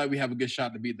 I feel like we have a good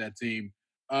shot to beat that team.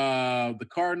 The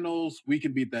Cardinals, we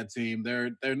can beat that team.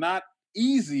 They're not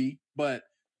easy, but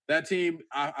that team,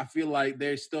 I feel like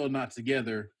they're still not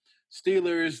together.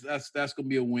 Steelers, that's going to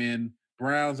be a win.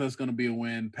 Browns, that's going to be a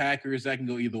win. Packers, that can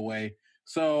go either way.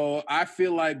 So I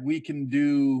feel like we can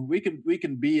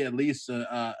be at least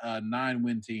a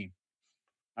 9-win team.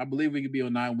 I believe we can be a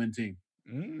 9-win team.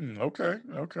 Okay.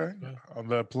 On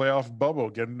the playoff bubble,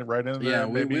 getting it right in there. Yeah,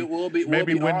 maybe we'll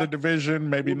win the division,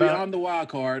 maybe we'll not. Be on the wild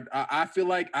card. I feel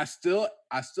like I still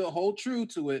hold true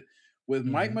to it with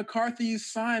Mike McCarthy's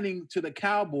signing to the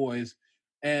Cowboys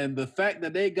and the fact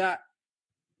that they got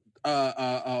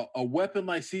a weapon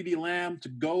like CeeDee Lamb to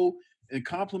go in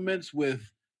compliments with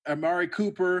Amari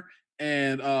Cooper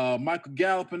and Michael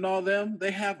Gallup and all them.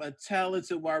 They have a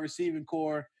talented wide receiving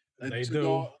core. They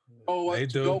do.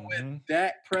 Go with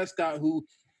Dak Prescott, who,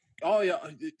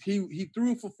 he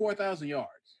threw for 4,000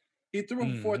 yards.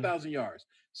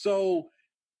 So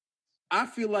I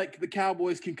feel like the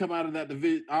Cowboys can come out of that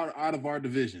division, out of our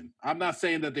division. I'm not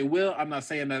saying that they will. I'm not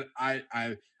saying that I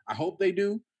hope they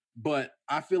do. but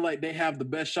I feel like they have the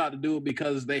best shot to do it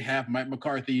because they have Mike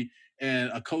McCarthy and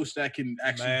a coach that can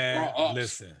actually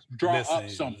draw up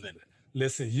something.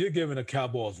 Listen, you're giving the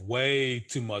Cowboys way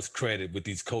too much credit with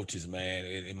these coaches, man.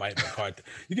 And Mike McCarthy,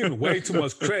 you're giving way too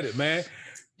much credit, man.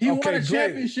 He won a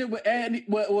championship with Aaron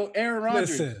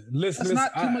Rodgers. Listen. That's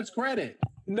not too much credit.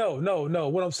 No.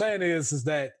 What I'm saying is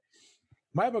that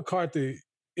Mike McCarthy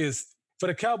is, for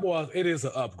the Cowboys, it is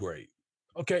an upgrade.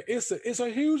 Okay, it's a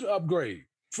huge upgrade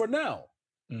for now.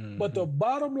 Mm-hmm. But the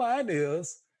bottom line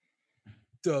is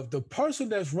the person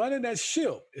that's running that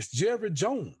ship is Jerry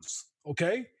Jones.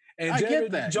 Okay. And I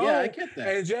get that.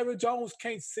 And Jerry Jones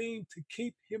can't seem to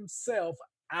keep himself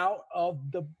out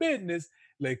of the business.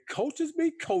 Let coaches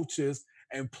be coaches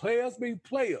and players be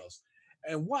players.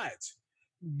 And watch,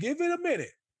 give it a minute.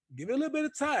 Give it a little bit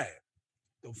of time.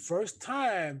 The first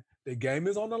time the game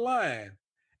is on the line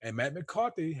and Matt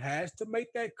McCarthy has to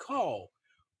make that call,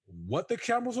 what the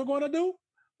cameras are going to do,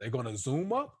 they're going to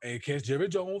zoom up and catch Jerry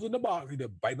Jones in the box, either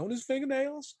biting on his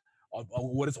fingernails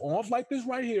or with his arms like this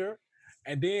right here.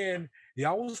 And then he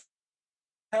always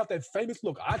have that famous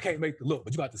look. I can't make the look,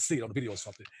 but you got to see it on the video or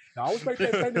something. I always make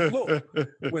that famous look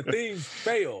when things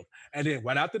fail. And then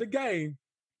right after the game,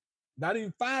 not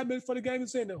even 5 minutes for the game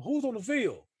is ended, who's on the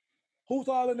field? Who's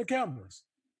all in the cameras?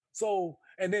 So,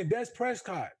 and then Dak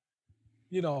Prescott,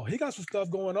 he got some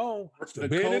stuff going on.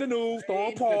 Being in the news,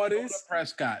 throwing parties. Dakota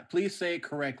Prescott. Please say it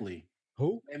correctly.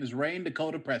 Who? His name is Rayne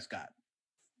Dakota Prescott.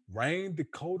 Rayne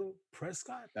Dakota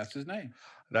Prescott? That's his name.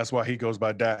 That's why he goes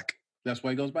by Dak. That's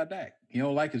why he goes by Dak. He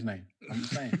don't like his name. I'm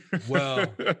just saying. well,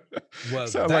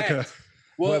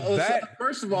 Dak.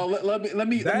 First of all, let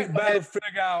me better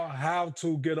figure out how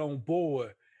to get on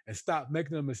board and stop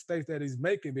making the mistakes that he's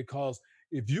making. Because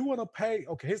if you want to pay,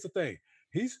 okay, here's the thing.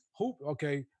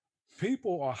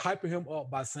 People are hyping him up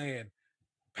by saying,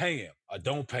 pay him or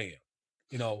don't pay him.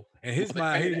 In his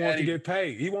mind, he wants to get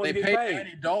paid. He wants to get paid.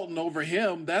 Andy Dalton over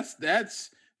him. That's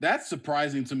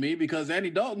surprising to me because Andy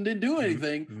Dalton didn't do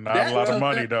anything. Not a lot of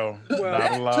money, though.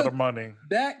 Not a lot of money.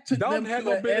 Dak took Dalton had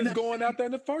no business going out there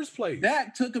in the first place.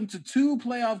 Dak took him to 2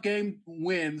 playoff game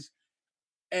wins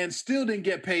and still didn't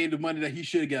get paid the money that he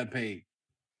should have got paid.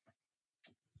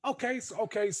 Okay,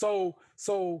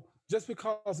 so just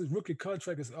because his rookie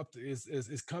contract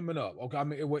is coming up, okay, I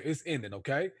mean it's ending,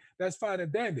 okay, that's fine and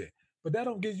dandy, but that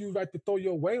don't give you right to throw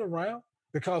your weight around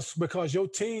because your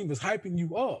team is hyping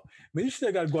you up. I mean, you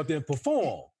still got to go out there and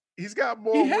perform. He's got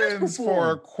more wins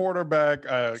for a quarterback,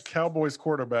 Cowboys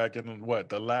quarterback, in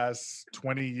the last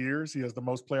 20 years. He has the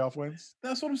most playoff wins.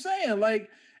 That's what I'm saying.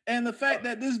 And the fact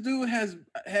that this dude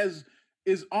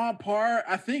is on par.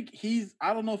 I think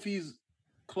I don't know if he's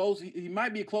close. He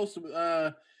might be close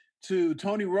to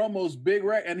Tony Romo's big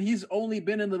record, and he's only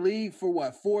been in the league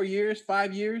for 4 years,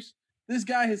 5 years. This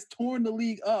guy has torn the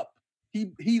league up.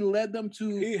 He led them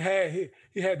to. He had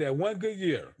that one good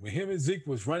year when him and Zeke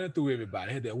was running through everybody.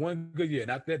 He had that one good year, and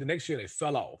after that, the next year they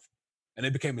fell off, and they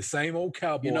became the same old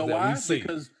Cowboys. You know why? We see.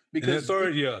 Because the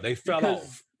third year they fell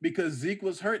off because Zeke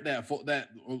was hurt that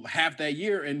half that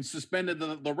year and suspended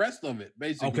the rest of it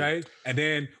basically. Okay, and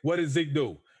then what did Zeke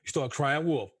do? He started crying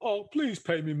wolf. Oh, please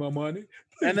pay me my money.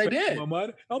 Please and they did. My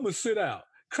money. I'm gonna sit out.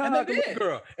 Crying like a little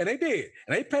girl, and they did,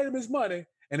 and they paid him his money.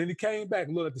 And then he came back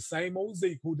and looked at the same old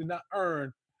Zeke who did not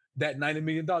earn that $90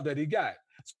 million that he got.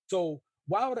 So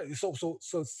why would I, so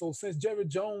since Jerry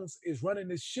Jones is running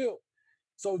this ship,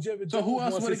 so Jerry Jones who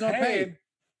else would he gonna pay?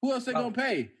 Who else they gonna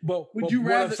pay? But would you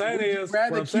rather keep a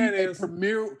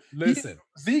premier? Listen,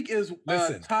 Zeke is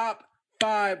top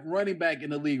 5 running back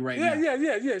in the league right now.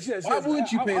 Yes. Why wouldn't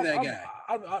you pay that guy?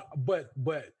 But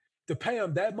to pay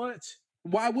him that much,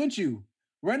 why wouldn't you?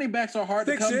 Running backs are hard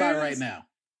to come by right now.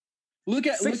 Look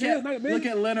at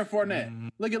Leonard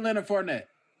Fournette. Look at Leonard Fournette.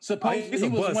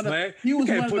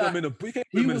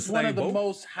 He was one of the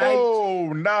most hyped.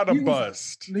 Oh, not a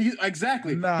bust.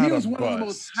 Exactly. Not he was one of the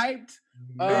most hyped.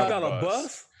 Not a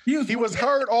bust. He was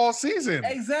hurt all season.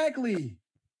 Exactly.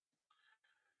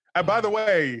 And by the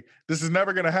way, this is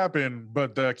never going to happen,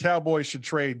 but the Cowboys should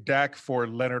trade Dak for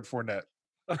Leonard Fournette.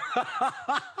 Okay.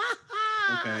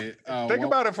 Think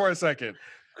about it for a second.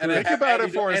 And then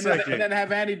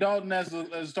have Andy Dalton as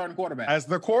the starting quarterback. As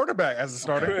the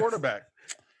starting quarterback.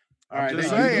 All right. Just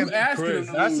saying, that's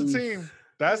the team.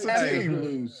 That's the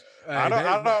team.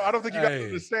 I don't think you guys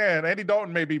understand. Andy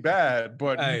Dalton may be bad,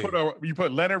 but you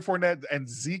put Leonard Fournette and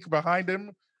Zeke behind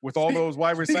him with all those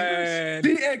wide receivers.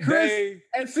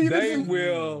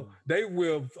 They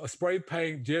will spray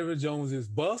paint Jerry Jones's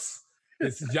bus,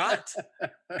 his yacht,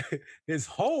 his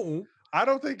home. I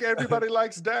don't think everybody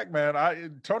likes Dak, man.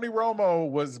 Tony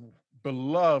Romo was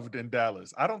beloved in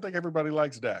Dallas. I don't think everybody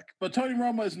likes Dak. But Tony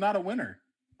Romo is not a winner.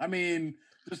 I mean,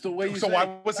 just the way you So say,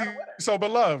 why was he so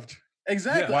beloved?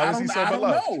 Exactly. Yeah. Why was he so beloved?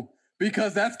 I don't know.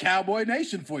 Because that's Cowboy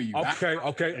Nation for you. Okay.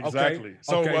 Exactly.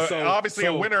 So, obviously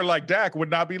a winner like Dak would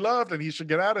not be loved, and he should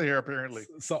get out of here, apparently.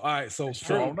 So, all right. So, I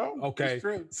don't know. Okay.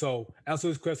 So, answer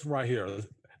this question right here.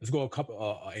 Let's go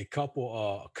a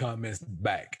couple comments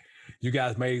back. You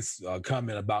guys made a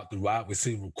comment about the wide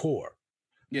receiver core.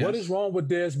 Yes. What is wrong with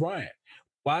Dez Bryant?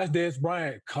 Why is Dez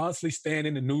Bryant constantly staying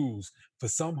in the news for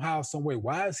somehow, some way?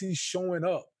 Why is he showing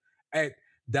up at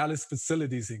Dallas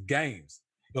facilities and games?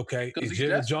 Okay, is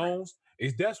Jerry Jones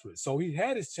is desperate. So he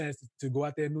had his chance to go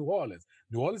out there in New Orleans.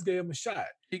 New Orleans gave him a shot.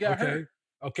 He got hurt.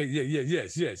 Okay,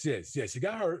 yes. He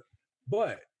got hurt,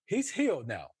 but he's healed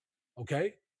now.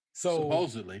 Okay, so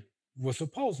supposedly.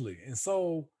 And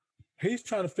so he's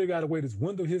trying to figure out a way to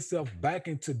window himself back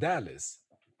into Dallas.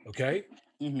 Okay,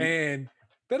 and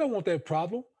they don't want that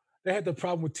problem. They had the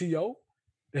problem with T.O.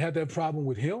 They had that problem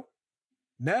with him.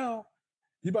 Now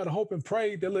you better hope and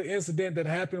pray that little incident that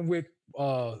happened with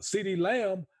C.D.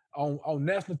 Lamb on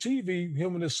national TV,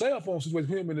 him and his cell phone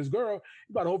situation, him and his girl,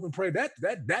 you better hope and pray that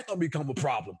gonna become a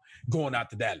problem going out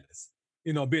to Dallas.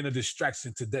 You know, being a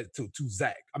distraction to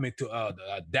Zach. I mean to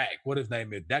Dak. What his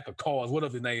name is? Dak or Cause,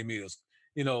 whatever his name is.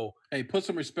 You know. Hey, put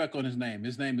some respect on his name.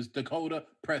 His name is Dakota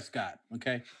Prescott.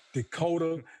 Okay.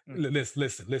 Dakota.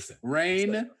 Listen.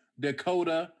 Rain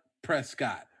Dakota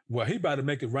Prescott. Well, he about to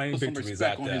make it rain victories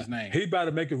out there. He about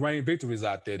to make it rain victories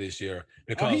out there this year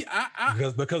because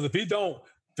if he don't,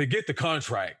 forget the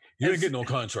contract. You didn't get no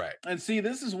contract. And see,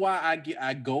 this is why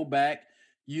I go back.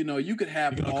 You know, you could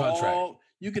have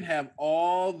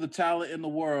all the talent in the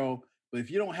world, but if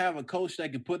you don't have a coach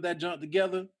that can put that junk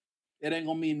together, it ain't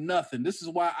gonna mean nothing. This is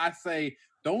why I say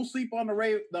don't sleep on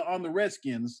the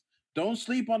Redskins. Don't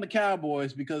sleep on the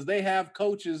Cowboys because they have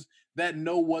coaches that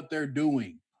know what they're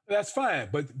doing. That's fine,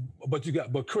 but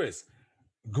Chris,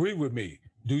 agree with me.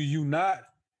 Do you not?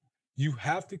 You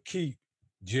have to keep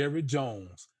Jerry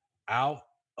Jones out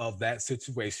of that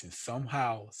situation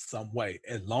somehow, some way.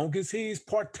 As long as he's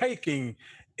partaking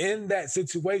in that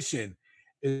situation,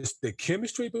 is the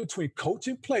chemistry between coach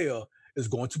and player is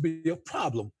going to be a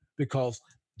problem because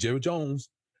Jerry Jones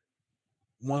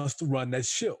wants to run that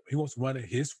ship. He wants to run it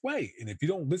his way, and if you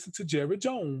don't listen to Jerry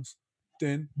Jones,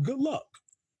 then good luck.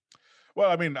 Well,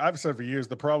 I mean, I've said for years,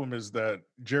 the problem is that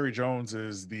Jerry Jones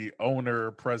is the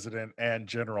owner, president, and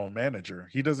general manager.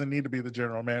 He doesn't need to be the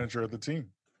general manager of the team.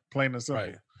 Plain and simple.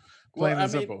 Right. Plain and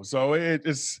simple. So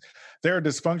they're a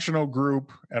dysfunctional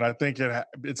group, and I think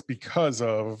it's because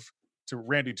of, to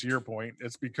Randy, to your point,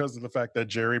 it's because of the fact that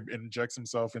Jerry injects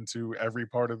himself into every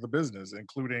part of the business,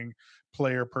 including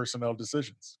player personnel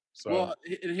decisions. So, well,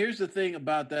 and here's the thing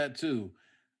about that too.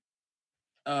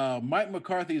 Mike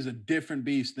McCarthy is a different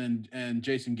beast than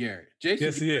Jason Garrett.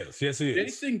 Yes, he is.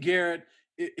 Jason Garrett,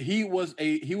 he was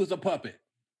a puppet.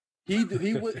 He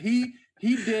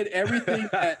did everything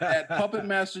that Puppet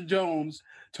Master Jones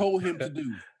told him to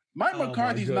do. Mike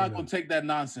McCarthy's not going to take that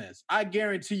nonsense. I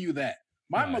guarantee you that.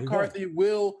 Mike McCarthy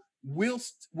will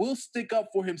stick up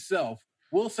for himself.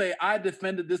 Will say, I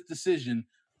defended this decision,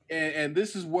 and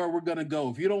this is where we're going to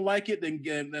go. If you don't like it,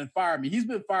 then fire me. He's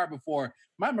been fired before.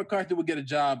 Mike McCarthy would get a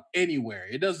job anywhere.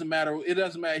 It doesn't matter.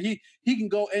 He can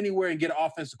go anywhere and get an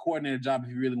offensive coordinator job if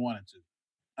he really wanted to.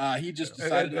 He just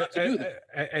decided not to do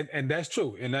that. And that's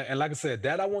true. And like I said,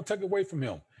 that I won't take away from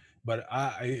him. But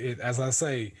as I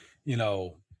say, you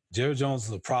know, Jerry Jones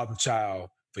is a problem child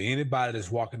for anybody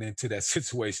that's walking into that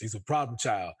situation. He's a problem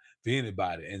child for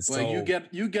anybody. And so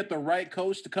you get the right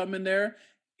coach to come in there,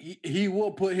 he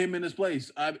will put him in his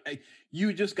place.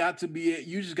 You just got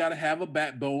to have a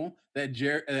backbone that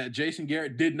Jason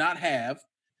Garrett did not have,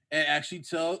 and actually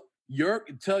tell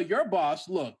your boss,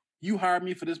 look, you hired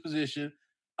me for this position.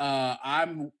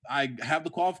 I have the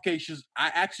qualifications.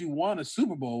 I actually won a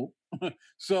Super Bowl,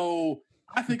 so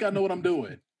I think I know what I'm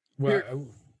doing.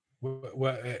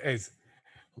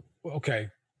 Okay.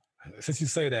 Since you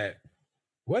say that,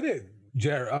 where did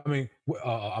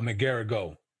Garrett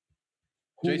go?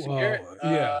 Jason Garrett?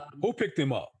 Who picked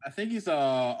him up? I think he's an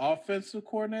offensive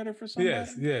coordinator for somebody.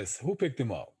 Yes. Who picked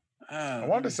him up? I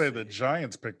wanted to say the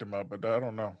Giants picked him up, but I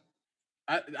don't know.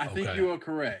 I think you are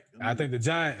correct. I think the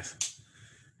Giants.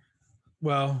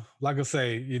 Well, like I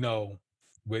say, you know,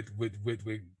 with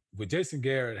Jason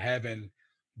Garrett having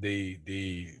the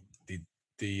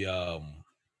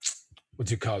what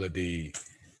you call it, the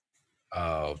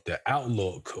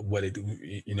outlook, what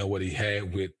he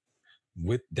had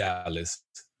with Dallas,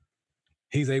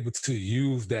 he's able to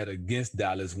use that against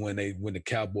Dallas when the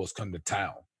Cowboys come to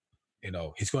town.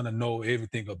 he's going to know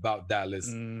everything about Dallas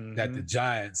that the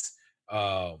Giants,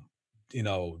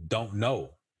 don't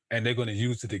know, and they're going to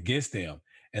use it against them.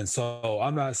 And so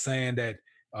I'm not saying that,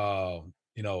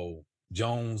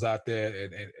 Jones out there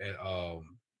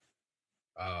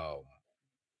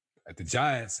at the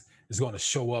Giants is going to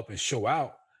show up and show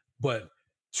out, but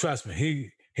trust me,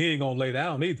 he ain't going to lay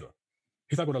down either.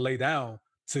 He's not going to lay down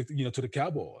to the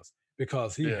Cowboys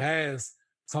because he has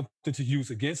something to use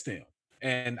against them.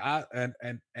 And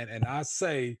I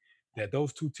say that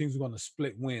those two teams are going to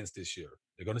split wins this year.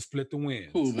 They're going to split the wins.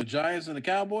 Who, the Giants and the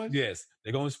Cowboys? Yes,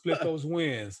 they're going to split those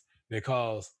wins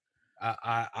because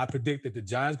I predict that the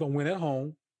Giants going to win at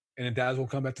home, and the Dallas will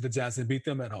come back to the Giants and beat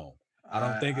them at home. I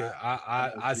don't think it.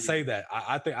 I say that.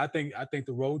 I think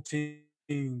the road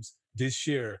teams this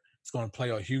year is going to play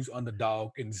a huge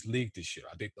underdog in this league this year.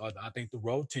 I think the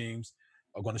road teams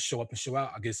are going to show up and show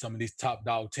out against some of these top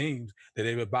dog teams that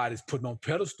everybody's putting on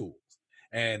pedestals.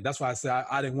 And that's why I said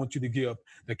I didn't want you to give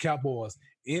the Cowboys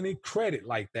any credit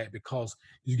like that, because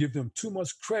you give them too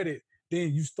much credit,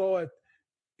 then you start,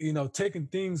 taking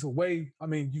things away. I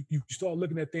mean, you start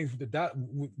looking at things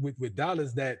with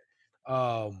Dallas that,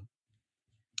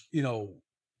 you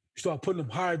start putting them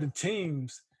higher than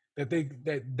teams that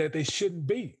they shouldn't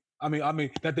be. I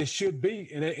mean that they should be,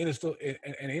 and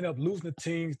end up losing the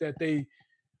teams that they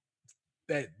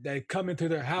come into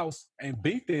their house and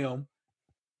beat them,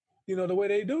 the way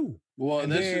they do. Well,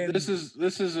 this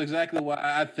is exactly why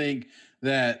I think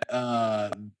that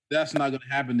that's not going to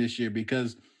happen this year,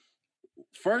 because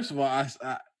first of all,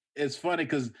 it's funny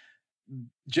because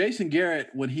Jason Garrett,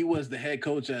 when he was the head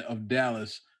coach of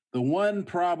Dallas, the one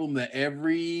problem that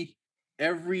every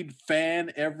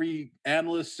fan, every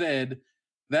analyst said,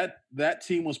 that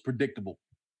team was predictable.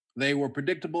 They were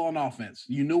predictable on offense.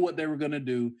 You knew what they were going to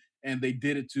do, and they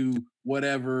did it to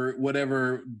whatever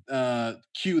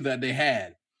cue that they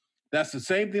had. That's the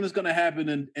same thing that's going to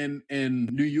happen in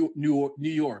New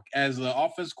York. As the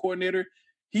offense coordinator,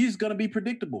 he's going to be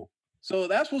predictable. So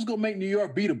that's what's going to make New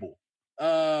York beatable.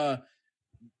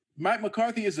 Mike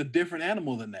McCarthy is a different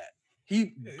animal than that.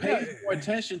 He pays more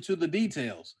attention to the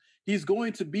details. He's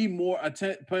going to be pay more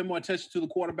attention to the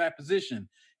quarterback position.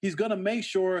 He's going to make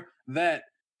sure that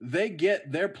they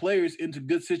get their players into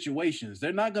good situations.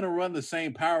 They're not going to run the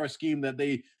same power scheme that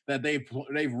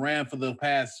they've ran for the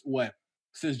past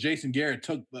since Jason Garrett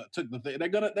took the thing.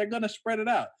 They're gonna spread it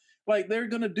out. Like, they're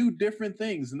gonna do different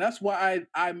things, and that's why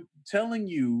I'm telling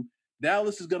you,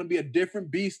 Dallas is going to be a different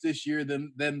beast this year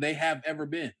than they have ever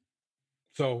been.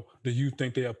 So, do you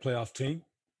think they're a playoff team?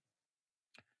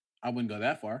 I wouldn't go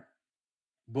that far,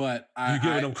 but you're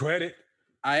giving them credit.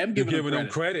 I am giving them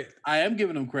credit. I am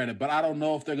giving them credit, but I don't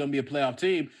know if they're going to be a playoff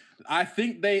team. I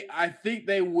think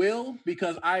they will,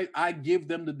 because I give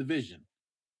them the division.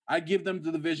 I give them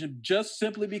the division just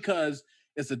simply because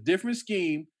it's a different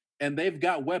scheme and they've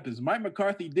got weapons. Mike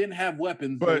McCarthy didn't have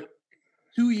weapons, but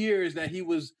 2 years that he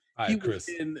was in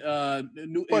Green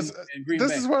Bay.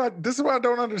 This is what I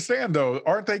don't understand, though.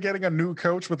 Aren't they getting a new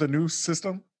coach with a new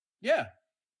system? Yeah.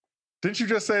 Didn't you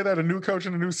just say that a new coach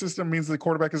in a new system means the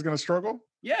quarterback is going to struggle?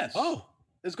 Yes. Oh,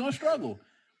 it's going to struggle.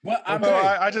 But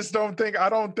I just don't think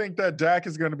that Dak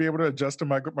is going to be able to adjust to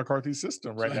Mike McCarthy's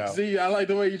system right now. See, I like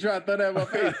the way you try to throw that in my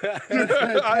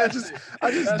face.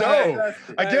 I just don't.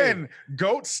 Again,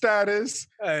 GOAT status,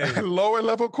 lower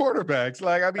level quarterbacks.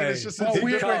 Like, I mean, it's just a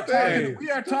different thing. We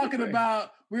are talking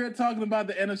about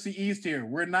the NFC East here.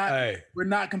 We're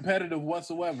not competitive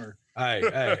whatsoever.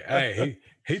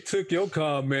 He took your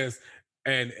comments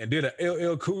and did an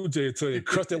LL Cool J to it,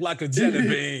 crushed it like a jelly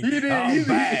bean. He did.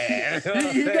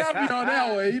 He got me on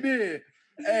that one. He did.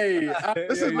 Hey,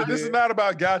 this is not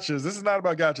about gotchas. This is not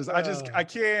about gotchas. I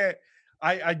can't.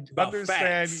 I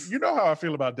understand. Facts. You know how I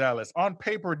feel about Dallas. On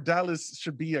paper, Dallas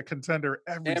should be a contender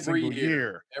every single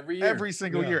year. Every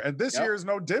single year. And this year is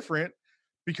no different,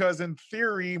 because in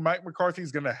theory, Mike McCarthy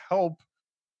is going to help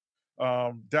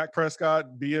Dak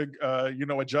Prescott be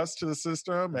adjust to the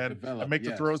system and make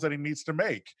the throws that he needs to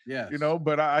make. Yes.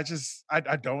 But I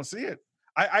don't see it.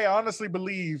 I honestly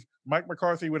believe Mike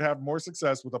McCarthy would have more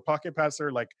success with a pocket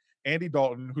passer like Andy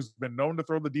Dalton, who's been known to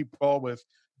throw the deep ball with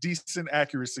decent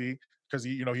accuracy, because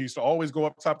he used to always go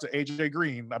up top to AJ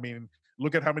Green. I mean,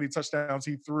 look at how many touchdowns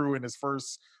he threw in his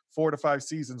first 4 to 5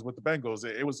 seasons with the Bengals.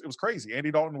 It was crazy. Andy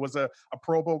Dalton was a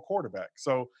Pro Bowl quarterback.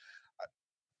 So.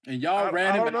 And y'all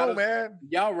ran him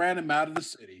out of the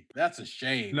city. That's a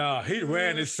shame. No, he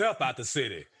ran himself out the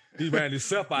city. He ran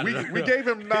himself out. We gave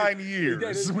him 9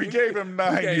 years. We gave him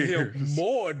 9 years. Him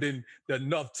more than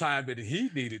enough time that he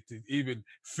needed to even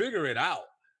figure it out.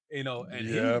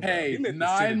 And hey,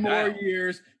 9 more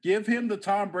years. Give him the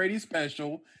Tom Brady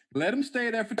special. Let him stay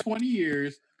there for 20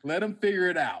 years. Let him figure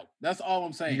it out. That's all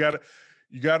I'm saying.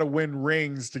 You gotta win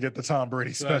rings to get the Tom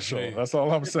Brady special. That's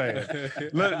all I'm saying.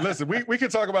 Listen, we can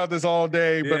talk about this all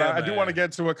day, but I do want to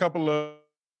get to a couple of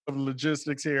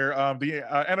logistics here. The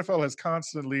NFL has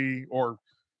constantly, or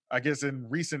I guess in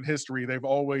recent history, they've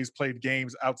always played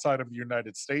games outside of the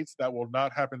United States. That will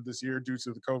not happen this year due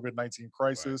to the COVID-19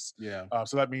 crisis. Right. Yeah.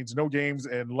 So that means no games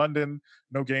in London,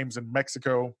 no games in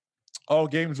Mexico. All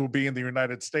games will be in the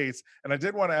United States. And I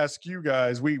did want to ask you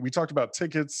guys, we talked about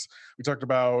tickets. We talked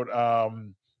about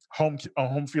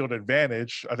home field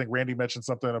advantage. I think Randy mentioned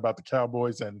something about the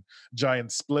Cowboys and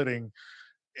Giants splitting.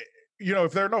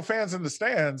 If there are no fans in the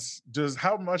stands,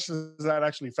 how much does that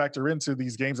actually factor into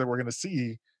these games that we're going to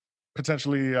see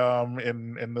potentially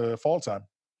in the fall time?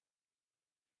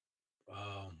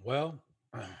 Well,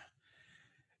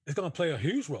 it's going to play a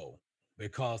huge role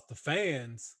because the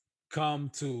fans come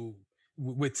to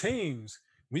with teams.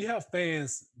 When you have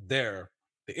fans there,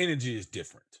 the energy is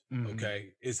different. Mm-hmm.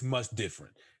 Okay, it's much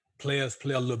different. Players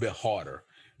play a little bit harder.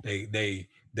 Their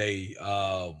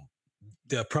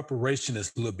preparation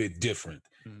is a little bit different.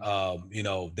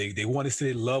 Mm-hmm. They want to see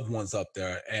their loved ones up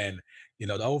there, and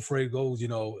the old phrase goes,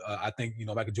 I think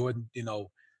Michael Jordan,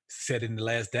 said in The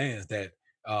Last Dance that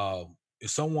if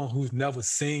someone who's never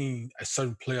seen a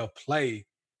certain player play,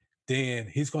 then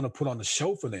he's going to put on the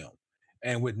show for them.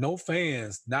 And with no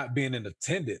fans not being in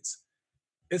attendance,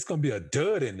 it's going to be a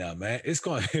dud in there, man. It's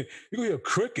going you're going to hear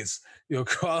crickets,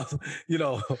 across,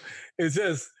 it's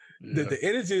just the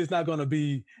energy is not going to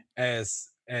be as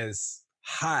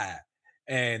high.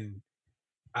 And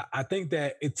I think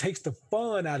that it takes the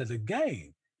fun out of the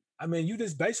game. I mean, you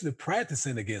just basically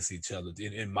practicing against each other.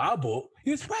 In my book,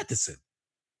 you're just practicing.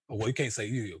 Well, you can't say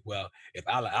if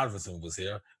Allen Iverson was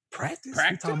here, practice?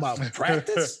 You talking about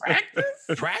practice?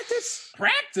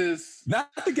 Practice? Not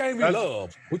the game we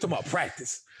love. We're talking about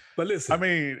practice. But listen, I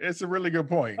mean, it's a really good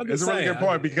point. It's a really good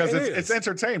point because it's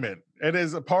entertainment. It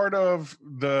is a part of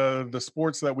the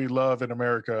sports that we love in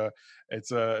America.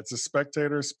 It's a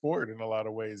spectator sport in a lot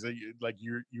of ways.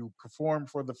 You perform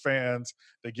for the fans.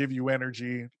 They give you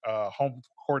energy. Home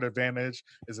court advantage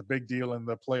is a big deal in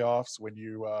the playoffs when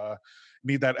you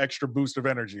need that extra boost of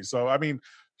energy. So, I mean,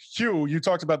 Hugh, you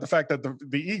talked about the fact that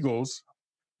the Eagles,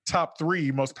 top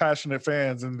 3 most passionate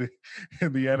fans in the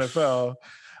NFL.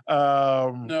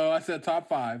 No, I said top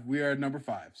 5. We are number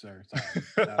 5, sir. Sorry.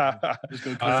 Just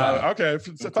go okay,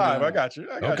 so 5. I got you.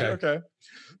 Okay.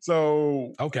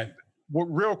 So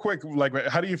real quick,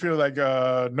 how do you feel like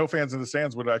no fans in the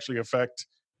stands would actually affect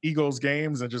Eagles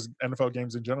games and just NFL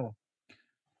games in general?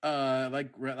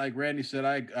 Like Randy said,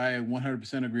 I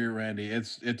 100% agree with Randy.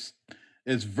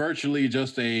 It's virtually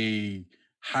just a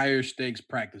higher stakes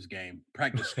practice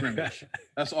scrimmage.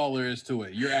 That's all there is to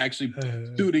it. You're actually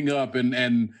suiting up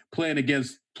and playing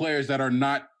against players that are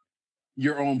not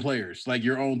your own players, like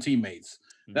your own teammates.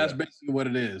 That's basically what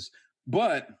it is.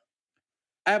 But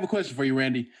I have a question for you,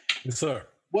 Randy. Yes, sir.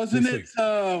 Wasn't it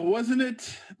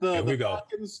the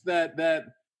Falcons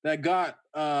that got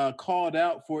called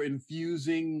out for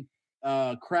infusing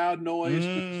crowd noise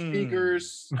with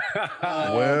speakers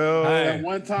at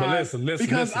one time? But listen,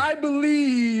 because I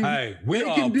believe we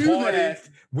can do that.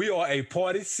 We are a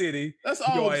party city. That's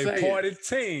all I'm saying. We are a party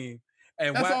team.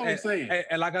 And that's all I'm saying.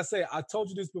 And like I said, I told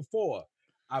you this before.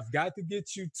 I've got to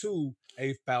get you to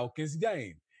a Falcons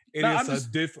game. It is a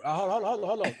different.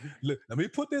 Hold on. Let me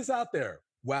put this out there.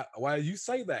 While you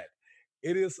say that,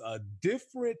 it is a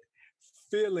different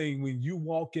feeling when you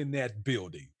walk in that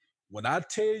building. When I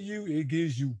tell you, it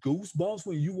gives you goosebumps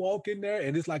when you walk in there,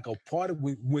 and it's like a party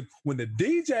when the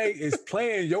DJ is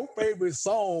playing your favorite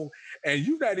song, and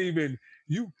you not even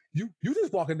you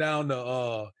just walking down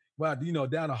the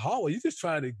down the hallway. You're just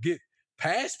trying to get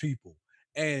past people,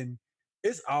 and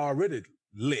it's already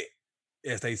lit,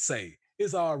 as they say.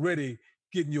 It's already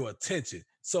getting your attention.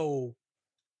 So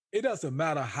it doesn't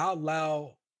matter how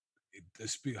loud the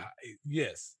speaker.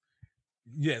 Yes,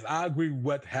 I agree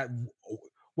with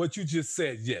what you just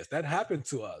said. Yes, that happened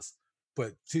to us.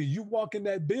 But till you walk in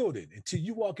that building,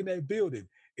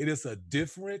 it is a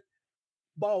different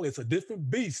ball. It's a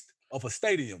different beast of a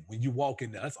stadium when you walk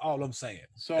in there. That's all I'm saying.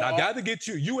 So I got to get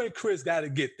you. You and Chris got to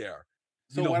get there.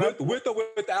 So with or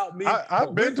without me,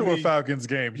 I've been to a Falcons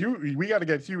game. We got to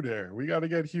get Hugh there. We got to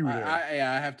get Hugh there.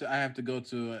 I have to go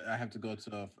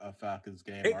to a Falcons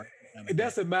game. It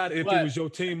doesn't matter if it was your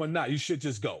team or not. You should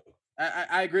just go.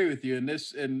 I agree with you, and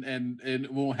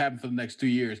it won't happen for the next 2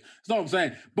 years. That's all I'm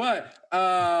saying. But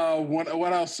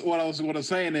what I'm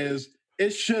saying is,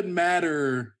 it shouldn't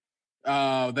matter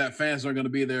that fans are going to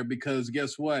be there because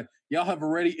guess what? Y'all have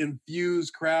already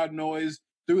infused crowd noise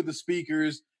through the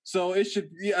speakers. So it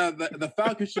should the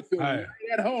Falcons should feel right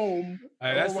at home.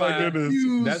 Hey, that's my fine.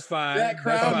 goodness. That's fine. That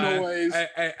crowd noise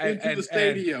into the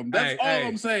stadium. That's all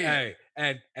I'm saying. Hey,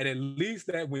 and at least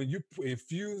that when you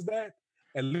infuse that,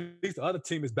 at least the other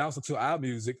team is bouncing to our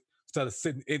music instead of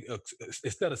sitting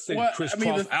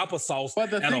crisscross applesauce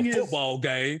at a football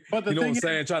game. But you know what I'm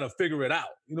saying? Trying to figure it out.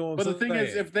 You know what I'm saying? But the thing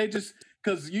is, if they just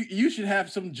because you should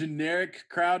have some generic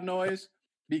crowd noise.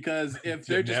 Because if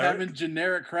they're just having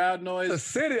generic crowd noise,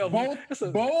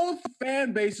 both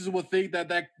fan bases will think that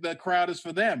the crowd is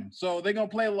for them. So they're gonna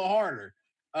play a little harder.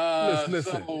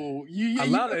 Listen. So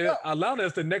Atlanta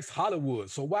is the next Hollywood.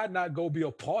 So why not go be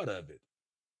a part of it?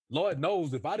 Lord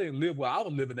knows if I didn't live where I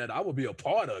was living at, I would be a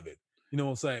part of it. You know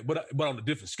what I'm saying? But on a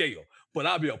different scale. But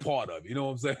I'll be a part of it. You know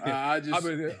what I'm saying?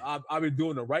 I've been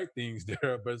doing the right things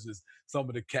there versus some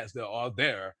of the cats that are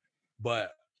there.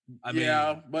 But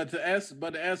but to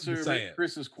answer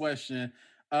Chris's question,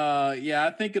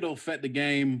 I think it'll affect the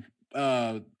game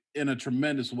in a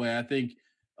tremendous way. I think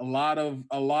a lot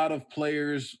of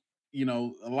players,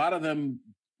 a lot of them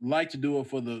like to do it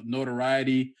for the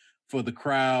notoriety, for the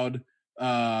crowd,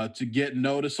 to get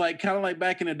noticed. Like kind of like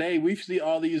back in the day, we see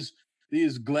all these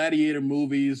gladiator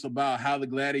movies about how the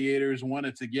gladiators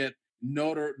wanted to get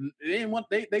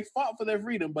they fought for their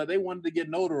freedom, but they wanted to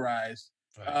get notarized.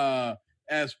 Right.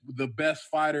 As the best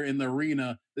fighter in the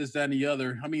arena, this, that, and the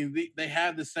other. I mean, they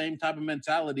have the same type of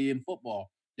mentality in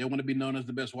football. They want to be known as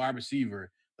the best wide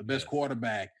receiver, the best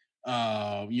quarterback.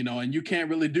 And you can't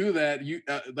really do that. You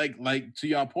like to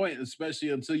your point, especially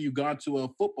until you've gone to a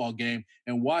football game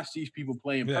and watched these people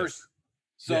play in person.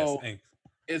 So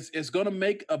it's going to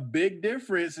make a big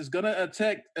difference. It's going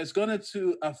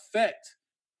to affect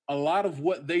a lot of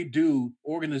what they do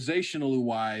organizationally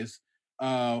wise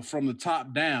from the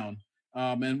top down.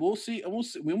 And we'll see.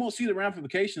 We won't see the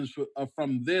ramifications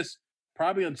from this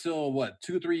probably until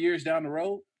 2-3 years down the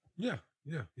road. Yeah.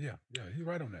 You're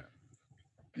right on that.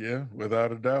 Yeah,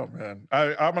 without a doubt, man.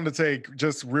 I'm going to take,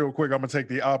 just real quick, I'm going to take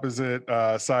the opposite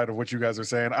side of what you guys are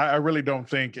saying. I really don't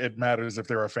think it matters if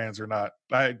there are fans or not.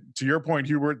 To your point,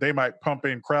 Hubert, they might pump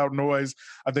in crowd noise.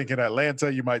 I think in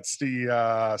Atlanta, you might see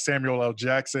Samuel L.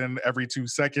 Jackson every 2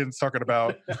 seconds talking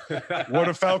about what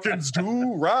the Falcons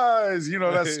do, rise,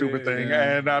 that stupid thing.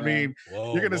 Yeah, and I mean,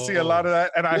 you're going to see a lot of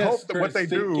that. And I hope that what they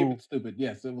do. Keep it stupid.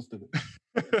 Yes, it was stupid.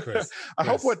 I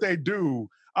hope what they do.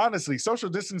 Honestly, social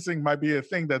distancing might be a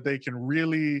thing that they can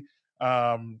really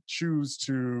choose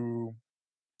to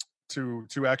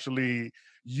actually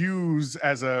use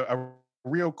as a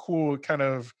real cool kind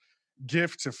of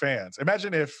gift to fans.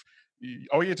 Imagine if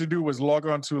all you had to do was log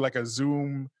on to like a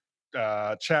Zoom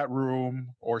chat room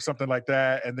or something like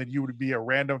that, and then you would be a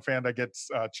random fan that gets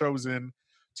chosen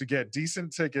to get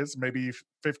decent tickets, maybe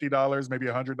 $50, maybe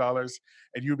 $100,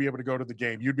 and you'd be able to go to the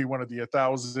game. You'd be one of the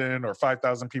 1,000 or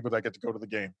 5,000 people that get to go to the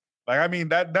game. Like, I mean,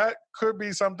 that could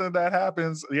be something that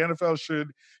happens. The NFL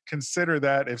should consider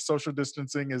that if social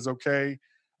distancing is okay.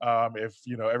 If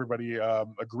everybody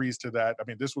agrees to that. I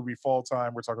mean, this would be fall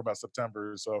time. We're talking about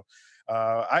September, so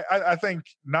I think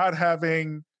not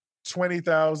having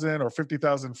 20,000 or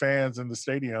 50,000 fans in the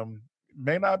stadium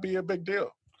may not be a big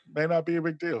deal.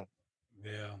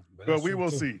 Yeah, but we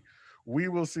will see. We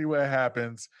will see what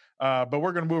happens. But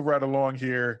we're going to move right along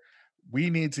here. We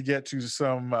need to get to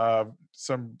some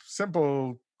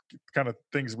simple kind of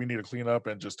things we need to clean up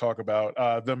and just talk about.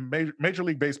 The Major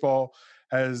League Baseball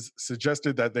has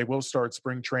suggested that they will start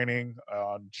spring training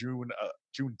on June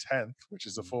 10th, which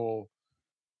is a full.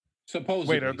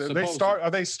 Supposedly. Wait, are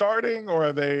they starting or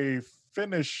are they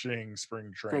finishing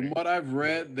spring training? From what I've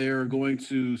read, they're going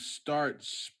to start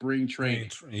spring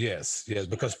training. Yes,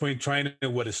 because spring training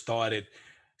would have started.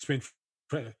 Spring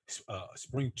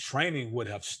training would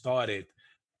have started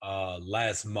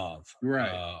last month.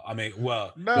 Right.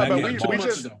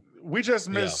 we just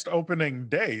missed opening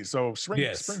day, so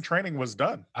spring training was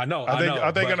done. I know.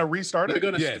 Are they going to restart it?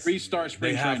 They're going to restart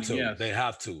spring training. Yes. They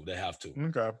have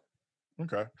to.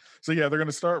 Okay. So they're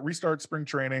going to restart spring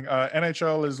training.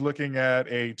 NHL is looking at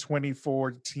a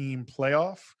 24-team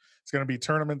playoff. It's going to be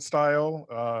tournament style.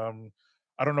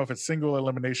 I don't know if it's single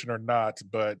elimination or not,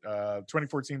 but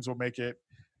 24 teams will make it,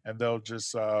 and they'll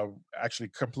just actually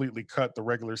completely cut the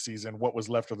regular season, what was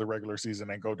left of the regular season,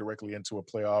 and go directly into a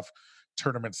playoff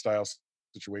tournament style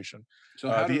situation. So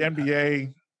the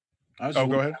NBA.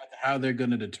 Go ahead. How they're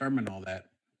going to determine all that?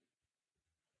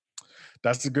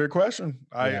 That's a good question.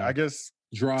 I guess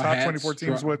top 24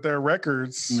 teams with their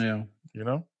records. Yeah.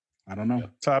 I don't know.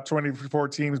 Top 24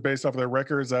 teams based off of their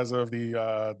records as of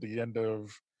the end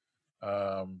of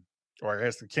or I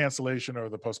guess the cancellation or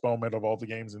the postponement of all the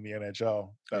games in the NHL.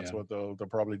 That's what they'll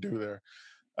probably do there.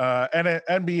 And at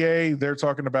NBA, they're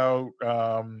talking about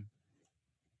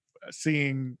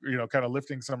seeing, kind of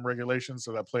lifting some regulations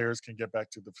so that players can get back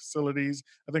to the facilities.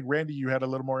 I think, Randy, you had a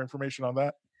little more information on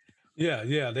that. Yeah,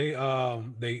 they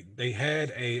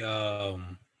had a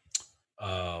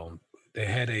they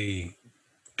had a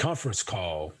conference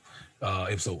call.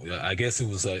 I guess it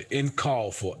was a in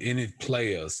call for any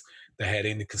players that had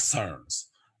any concerns.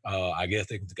 I guess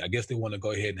they want to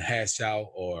go ahead and hash out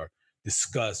or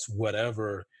discuss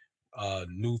whatever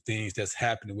new things that's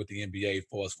happening with the NBA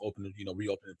for us opening,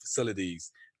 reopening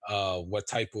facilities. What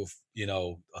type of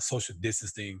a social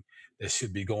distancing that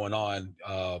should be going on?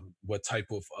 What type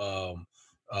of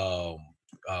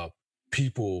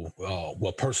people,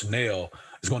 personnel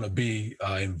is going to be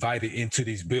invited into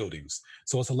these buildings.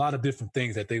 So it's a lot of different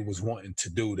things that they was wanting to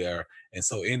do there. And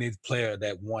so any player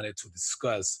that wanted to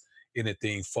discuss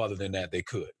anything further than that, they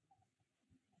could.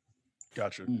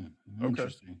 Gotcha.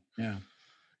 Interesting. Okay.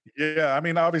 Yeah. I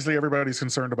mean, obviously everybody's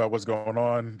concerned about what's going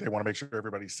on. They want to make sure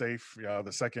everybody's safe.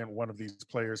 The second one of these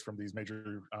players from these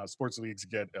major sports leagues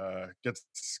gets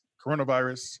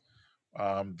coronavirus,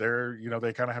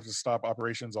 they kind of have to stop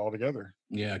operations altogether.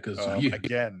 Yeah, because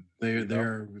again,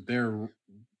 they're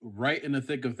right in the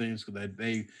thick of things because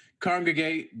they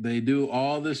congregate, they do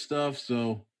all this stuff.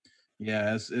 So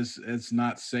yeah, it's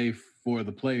not safe for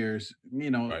the players,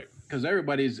 because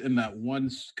everybody's in that one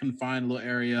confined little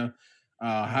area.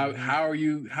 How are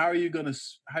you gonna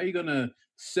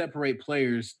separate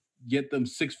players, get them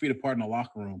 6 feet apart in a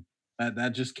locker room?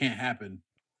 That just can't happen.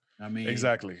 I mean,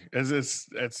 exactly.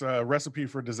 It's a recipe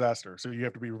for disaster. So you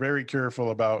have to be very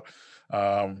careful about,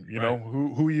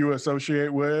 who you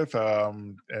associate with,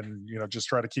 and just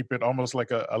try to keep it almost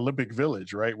like a Olympic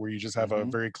village, right, where you just have a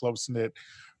very close knit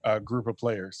group of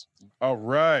players. All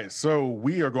right, so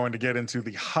we are going to get into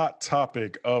the hot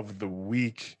topic of the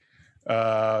week.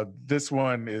 This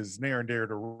one is near and dear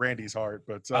to Randy's heart,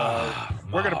 but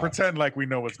we're going to pretend like we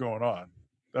know what's going on.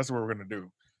 That's what we're going to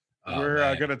do.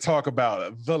 We're going to talk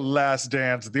about The Last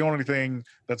Dance, the only thing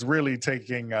that's really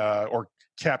taking or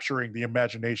capturing the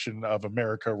imagination of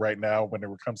America right now when it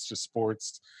comes to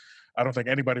sports. I don't think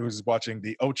anybody who's watching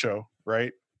the Ocho,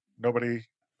 right? Nobody?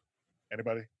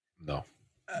 Anybody? No.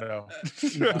 No.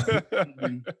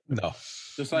 No.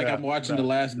 Just like I'm watching The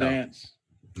Last Dance.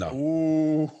 No.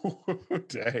 Ooh,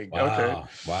 dang. Wow. Okay.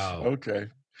 Wow. Okay.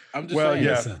 I'm just saying.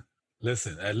 Yeah.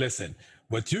 Listen.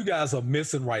 What you guys are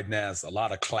missing right now is a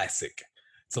lot of classic.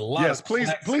 It's a lot. Yes, of please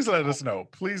let us know.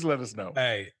 Please let us know.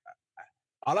 Hey,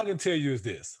 all I can tell you is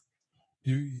this: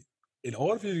 in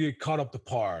order for you to get caught up to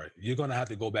par, you're gonna have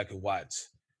to go back and watch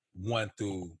 1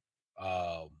 through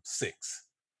 6.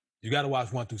 You got to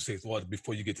watch 1 through 6 or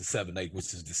before you get to 7, 8,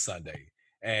 which is this Sunday,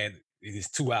 and it is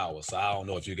 2 hours. So I don't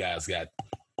know if you guys got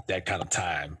that kind of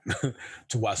time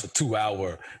to watch a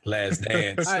 2-hour Last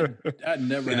Dance. I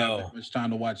never had that much time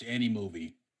to watch any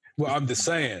movie. Well, I'm just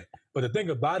saying. But the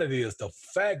thing about it is the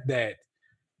fact that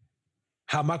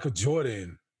how Michael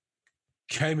Jordan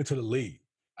came into the league.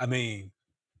 I mean,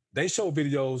 they showed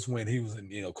videos when he was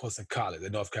in, of course, in college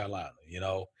in North Carolina.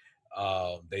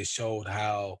 They showed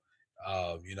how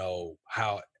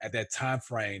at that time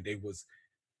frame they was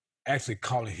actually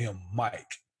calling him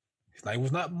Mike. His name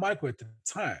was not Michael at the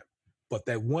time, but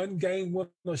that one game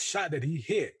winner shot that he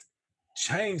hit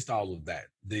changed all of that.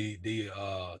 The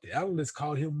analysts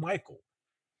called him Michael,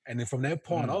 and then from that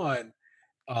point on,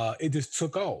 it just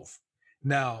took off.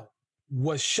 Now,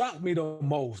 what shocked me the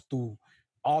most through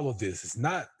all of this is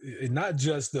not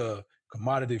just the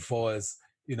commodity for us,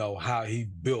 how he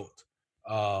built,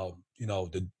 the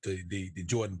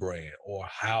Jordan brand, or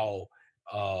how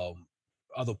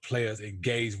other players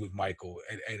engaged with Michael,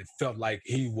 and it felt like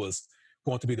he was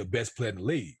going to be the best player in the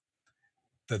league.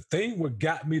 The thing what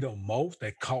got me the most,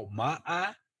 that caught my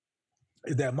eye,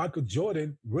 is that Michael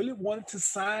Jordan really wanted to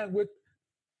sign with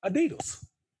Adidas.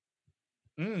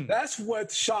 That's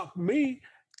what shocked me.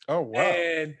 Oh, wow.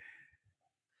 And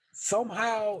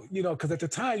somehow, because at the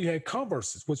time you had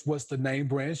Converse, which was the name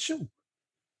brand shoe.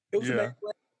 It was the name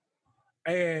brand.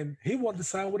 And he wanted to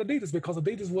sign with Adidas because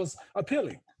Adidas was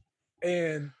appealing.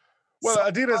 And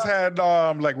Adidas had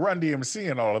like Run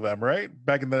DMC and all of them, right?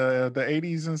 Back in the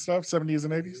 80s and stuff, 70s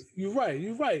and 80s. You're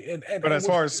right. But as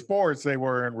far as sports, they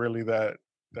weren't really that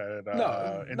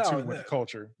in tune with the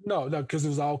culture. No, because it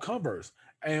was all Converse.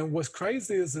 And what's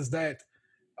crazy is that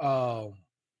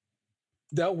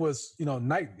that was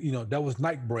Nike, that was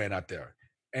Nike brand out there,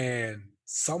 and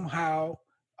somehow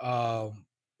a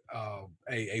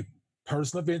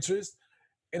person of interest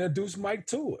introduced Mike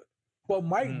to it.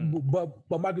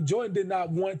 But Michael Jordan did not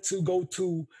want to go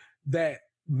to that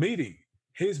meeting.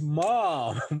 His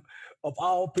mom, of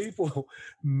all people,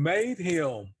 made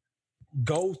him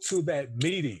go to that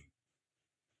meeting,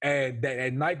 and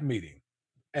that night meeting.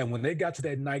 And when they got to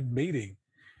that night meeting,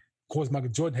 of course, Michael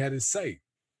Jordan had to say,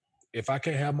 if I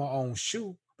can't have my own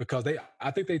shoe, because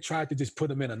I think they tried to just put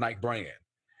him in a Nike brand.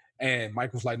 And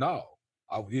Mike was like, no.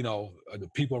 The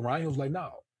people around him was like,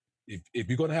 no. If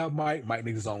you're going to have Mike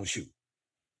needs his own shoe.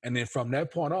 And then from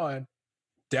that point on,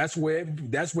 that's where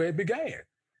it began.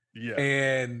 Yeah.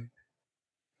 And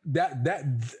that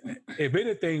if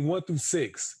anything, 1 through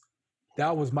 6,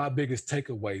 that was my biggest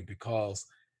takeaway, because,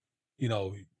 you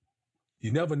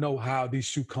never know how these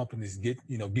shoe companies get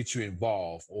you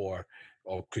involved or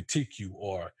critique you,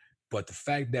 but the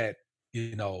fact that,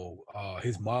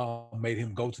 his mom made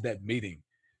him go to that meeting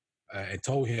and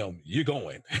told him, you're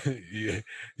going,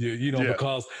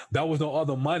 because there was no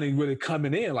other money really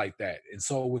coming in like that. And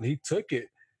so when he took it,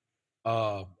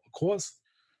 of course,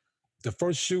 the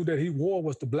first shoe that he wore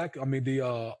was the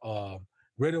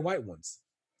red and white ones.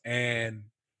 And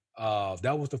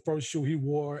that was the first shoe he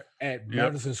wore at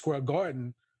Madison Square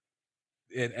Garden.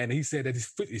 And he said that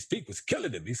his feet was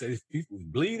killing him. He said his feet was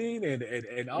bleeding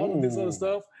and all of this other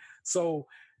stuff. So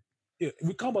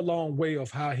we come a long way of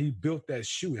how he built that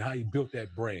shoe and how he built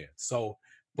that brand. So,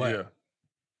 but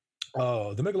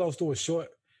to make a long story short,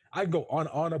 I go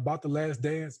on about The Last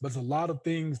Dance, but there's a lot of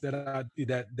things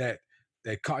that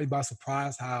caught me by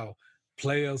surprise. How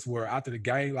players were after the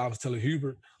game. I was telling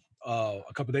Hubert a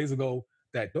couple of days ago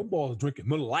that them boys drinking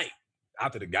Miller Lite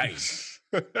after the game.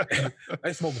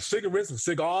 They smoking cigarettes and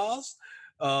cigars.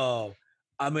 And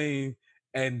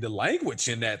the language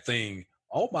in that thing.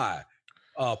 Oh my!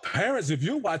 Parents, if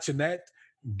you're watching that,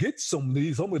 get some of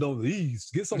these to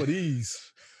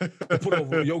put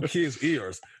over your kids'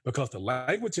 ears, because the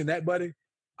language in that, buddy,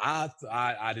 I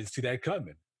didn't see that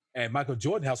coming. And Michael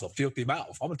Jordan has a filthy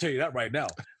mouth. I'm gonna tell you that right now.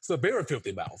 It's a very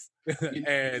filthy mouth.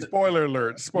 And spoiler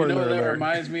alert. That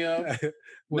reminds me of?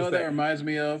 That reminds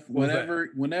me of? Whenever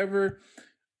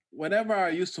I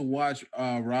used to watch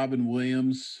Robin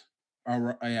Williams,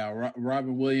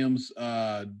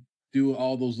 do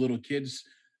all those little kids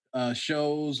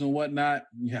shows and whatnot.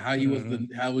 How he was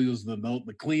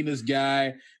the cleanest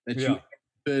guy that you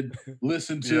could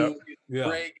listen to.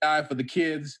 Great guy for the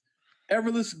kids.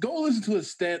 Go listen to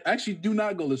his stand. Actually, do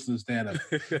not go listen to his stand-up.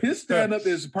 His stand-up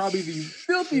is probably the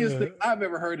filthiest thing I've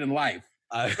ever heard in life.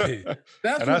 That's saying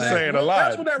a lot.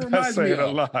 That's what that reminds me of. A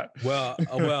lot. Well,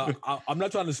 I'm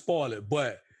not trying to spoil it,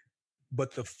 but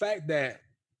the fact that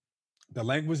the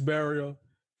language barrier,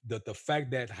 the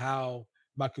fact that how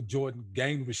Michael Jordan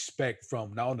gained respect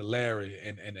from not only Larry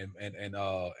and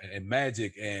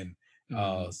Magic and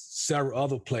several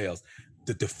other players,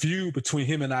 the feud between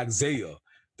him and Isaiah.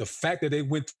 The fact that they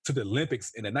went to the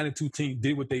Olympics and the 92 team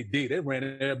did what they did, they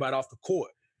ran everybody off the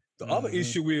court. The other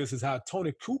issue is how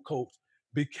Tony Kukoc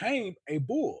became a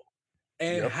Bull,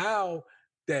 and how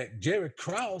that Jerry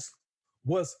Krause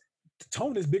was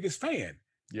Tony's biggest fan.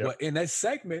 But in that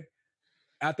segment,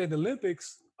 after the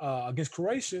Olympics against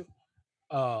Croatia,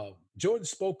 Jordan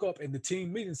spoke up in the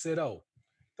team meeting and said, "Oh,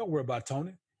 don't worry about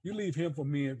Tony. You leave him for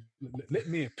me, and let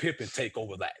me and Pippen take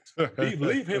over that.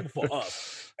 Leave him for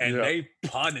us." And they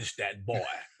punished that boy.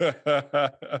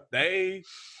 They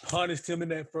punished him in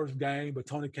that first game, but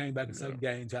Tony came back in the second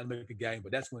game, trying to make a game.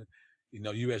 But that's when,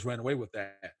 U.S. ran away with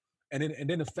that. And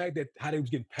then the fact that how they was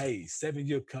getting paid,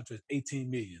 7-year contracts, $18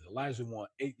 million. Elijah won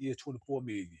 8 years, $24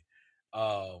 million.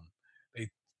 They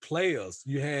players,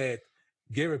 you had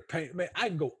Gary Payton. Man, I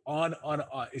can go on.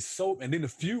 It's so, and then the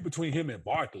feud between him and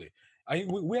Barkley.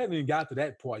 We haven't even got to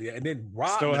that part yet. And then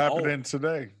Rodman still happening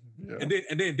today. Yeah.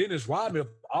 And then Dennis Rodman, of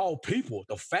all people,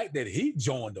 the fact that he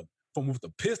joined them from with the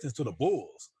Pistons to the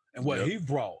Bulls and what he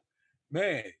brought,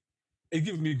 man, it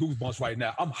gives me goosebumps right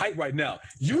now. I'm hyped right now.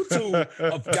 You two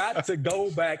have got to go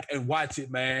back and watch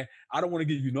it, man. I don't want to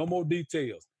give you no more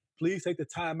details. Please take the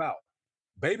time out.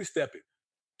 Baby step it.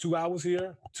 2 hours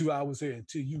here, 2 hours here,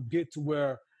 until you get to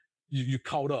where you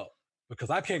caught up. Because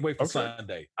I can't wait for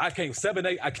Sunday.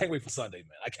 7-8. I can't wait for Sunday,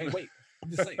 man. I can't wait. I'm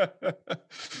just saying.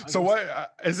 So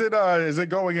what is it? Is it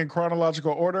going in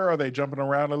chronological order? Are they jumping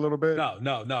around a little bit?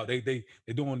 No. They're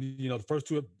doing the first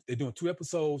two. They're doing 2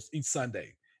 episodes each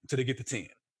Sunday until they get to 10.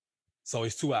 So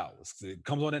it's 2 hours. It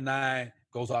comes on at 9,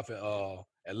 goes off at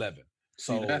 11.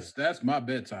 So that's my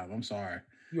bedtime. I'm sorry.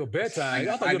 Your bedtime?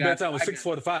 I thought your bedtime was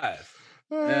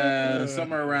 6:45.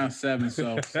 Somewhere around 7.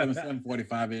 So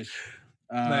 7:45 ish.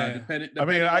 I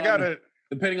got it.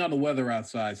 Depending on the weather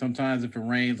outside. Sometimes if it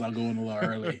rains, I'll go in a little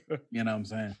early. You know what I'm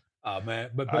saying? Man,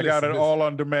 but I got it all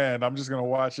on demand. I'm just gonna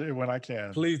watch it when I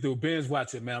can. Please do binge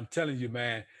watch it, man. I'm telling you,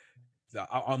 man.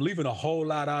 I'm leaving a whole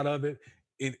lot out of it.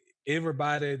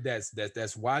 Everybody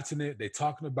that's watching it, they're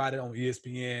talking about it on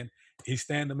ESPN. He's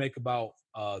standing to make about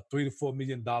 $3 to $4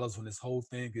 million when this whole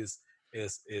thing is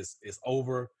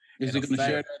over. Is he going to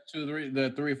share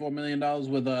that the $3 or $4 million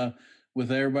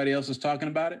with everybody else is talking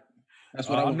about it? That's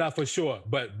what I'm not for sure,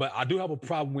 but I do have a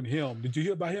problem with him. Did you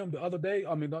hear about him the other day?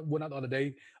 I mean, not the other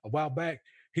day, a while back.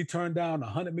 He turned down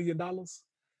 $100 million.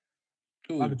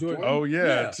 Oh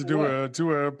yeah, to do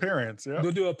an appearance. Yeah,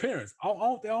 to do an appearance. I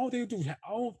don't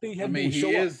think he had to show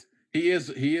up. He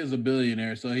is a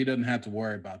billionaire, so he doesn't have to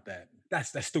worry about that.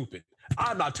 That's stupid.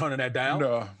 I'm not turning that down.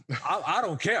 No, I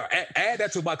don't care. Add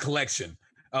that to my collection.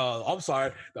 I'm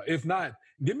sorry. If not,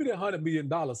 give me the $100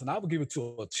 million, and I will give it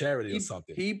to a charity or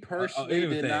something. He personally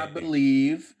did not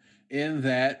believe in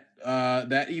that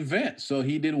event, so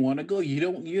he didn't want to go.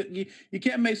 You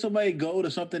can't make somebody go to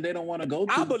something they don't want to go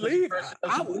to. I believe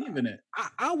in it.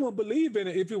 I wouldn't believe in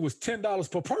it if it was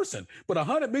 $10 per person, but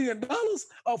 $100 million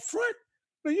up front,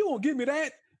 man, you won't give me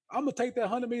that. I'm gonna take that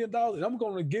 $100 million and I'm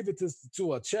gonna give it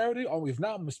to a charity, or if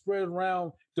not, I'm gonna spread it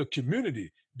around the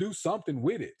community. Do something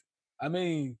with it. I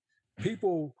mean,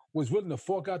 people was willing to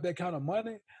fork out that kind of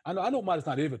money. I know money's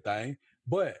not everything,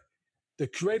 but the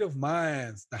creative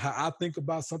minds, how I think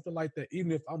about something like that,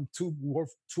 even if I'm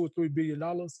worth $2 or $3 billion,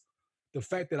 the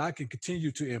fact that I can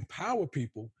continue to empower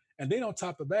people, and then on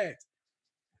top of that,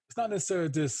 it's not necessarily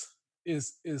just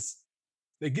is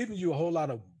they're giving you a whole lot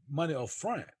of money up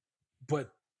front,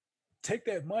 but take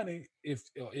that money,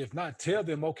 if not, tell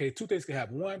them, okay, two things can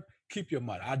happen. One, keep your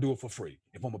money. I do it for free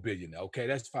if I'm a billionaire. Okay,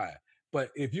 that's fine. But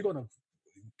if you're gonna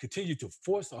continue to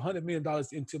force $100 million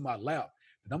into my lap,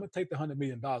 then I'm gonna take the $100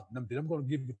 million and then I'm gonna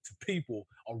give it to people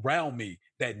around me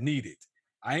that need it.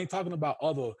 I ain't talking about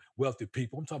other wealthy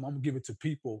people. I'm gonna give it to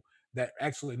people that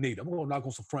actually need it. I'm gonna knock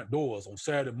on some front doors on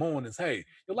Saturday mornings. Hey,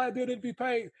 your light bill didn't be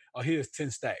paid? Oh, here's 10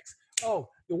 stacks. Oh,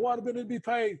 the water bill didn't be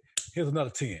paid? Here's another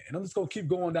 10. And I'm just gonna keep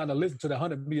going down the list until the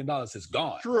 $100 million is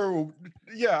gone. True.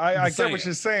 Yeah, I get what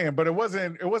you're saying, but it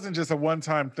wasn't just a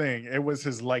one-time thing. It was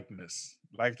his likeness.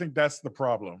 I think that's the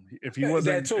problem. If he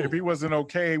wasn't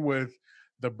okay with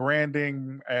the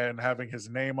branding and having his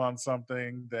name on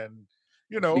something, then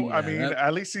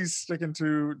at least he's sticking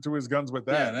to his guns with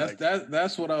that. Yeah,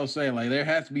 that's what I was saying. Like, there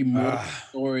has to be more to the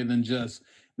story than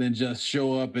just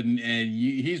show up and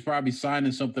he's probably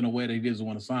signing something away that he doesn't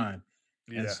want to sign.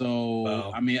 Yeah. And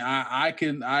so, I mean, I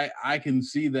can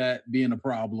see that being a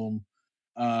problem.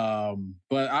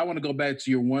 But I want to go back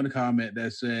to your one comment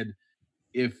that said,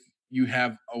 if you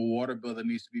have a water bill that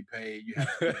needs to be paid, you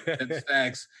have to pay 10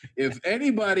 stacks. If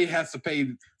anybody has to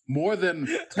pay more than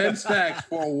 10 stacks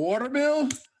for a water bill,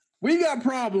 we got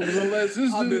problems unless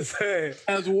this dude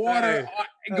has water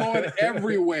going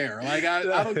everywhere. Like, I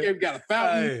don't care if you got a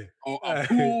fountain or a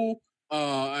pool.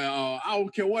 I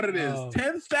don't care what it is.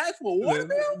 10 stacks for water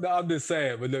bill? No, I'm just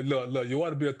saying. But look, you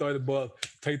want to be a $30,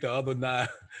 take the other 9.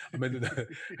 I mean,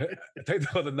 take the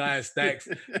other 9 stacks.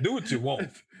 Do what you want.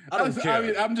 I don't care. I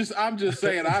mean, I'm just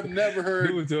saying. I've never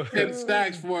heard 10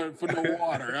 stacks for no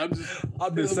water.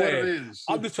 I'm just saying.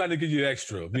 I'm just trying to give you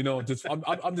extra.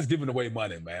 I'm just giving away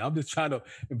money, man. I'm just trying to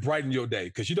brighten your day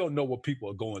because you don't know what people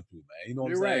are going through, man. You know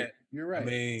what I'm saying? You're right. I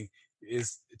mean,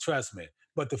 trust me.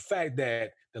 But the fact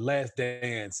that The Last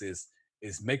Dance is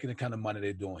making the kind of money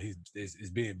they're doing, it's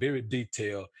being very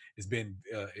detailed.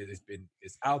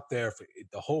 It's out there for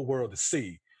the whole world to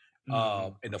see.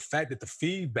 Mm-hmm. And the fact that the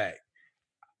feedback,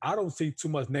 I don't see too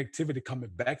much negativity coming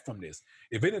back from this.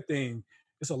 If anything,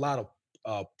 it's a lot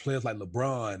of players like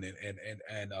LeBron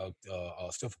and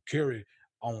Steph Curry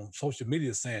on social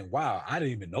media saying, "Wow, I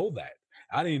didn't even know that.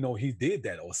 I didn't even know he did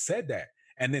that or said that."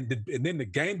 And then the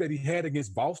game that he had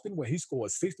against Boston, where he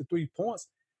scored 63 points,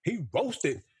 he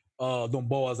roasted them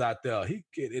boys out there.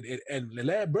 And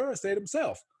Larry Bird said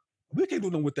himself, "We can't do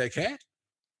nothing with that cat.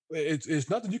 It's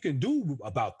nothing you can do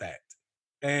about that."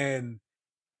 And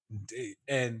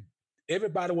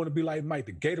everybody want to be like Mike.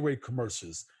 The Gatorade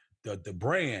commercials, the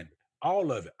brand,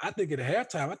 all of it. I think at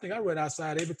halftime, I ran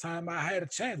outside every time I had a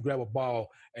chance to grab a ball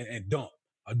and dunk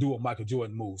or do a Michael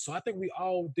Jordan move. So I think we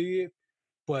all did.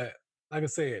 But like I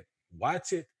said,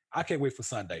 watch it. I can't wait for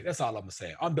Sunday. That's all I'm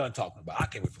saying. I'm done talking about it. I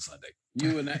can't wait for Sunday.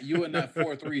 You and that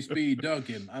 4.3 speed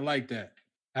dunking. I like that.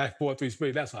 At 4.3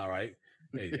 speed, that's all right.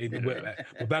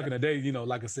 But back in the day,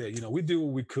 like I said, we did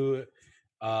what we could.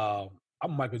 I'm a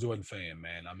Michael Jordan fan,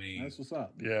 man. I mean, that's what's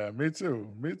up. Yeah, me too.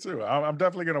 I'm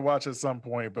definitely gonna watch at some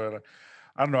point, but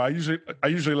I don't know. I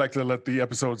usually like to let the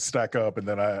episodes stack up and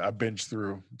then I binge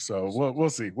through. So we'll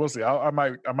see. We'll see. I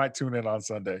might tune in on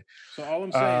Sunday. So all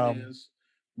I'm saying is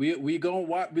we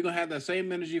gonna have that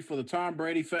same energy for the Tom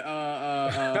Brady this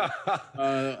guy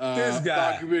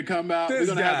documentary come out. We're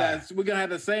gonna have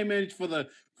the same energy for the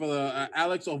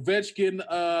Alex Ovechkin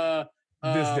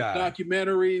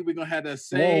documentary. We're gonna have that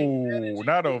same. Whoa,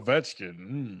 not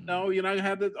Ovechkin. No, you're not gonna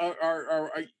have the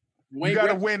you got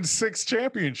to win 6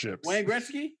 championships. Wayne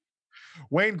Gretzky,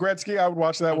 I would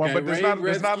watch that one, but there's not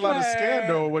a lot of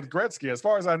scandal with Gretzky. As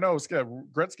far as I know,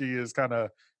 Gretzky is kind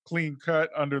of clean cut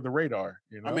under the radar.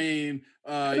 You know, I mean,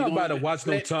 nobody watch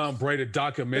no Tom Brady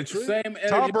documentary.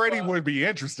 Tom Brady would be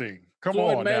interesting.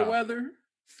 Floyd Mayweather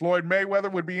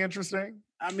would be interesting.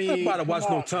 I mean, nobody watch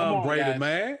no Tom Brady,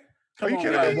 man. Are you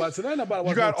kidding me?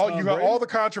 You got all the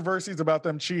controversies about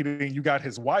them cheating. You got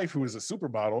his wife, who is a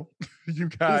supermodel. You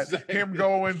got him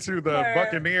going to the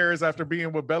Buccaneers after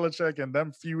being with Belichick and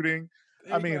them feuding.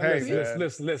 I mean, hey,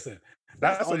 listen.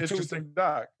 That's an interesting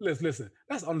doc. Listen.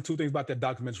 That's only 2 things about that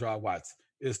documentary I watched.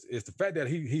 It's the fact that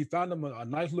he found him a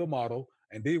nice little model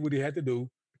and did what he had to do.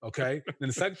 Okay. And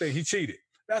the second thing, he cheated.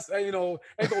 That's, it go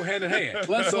hand in hand.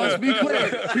 Let's be clear.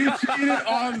 He cheated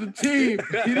on the team.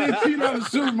 He didn't cheat on the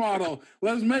supermodel.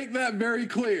 Let's make that very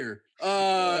clear. We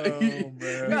can't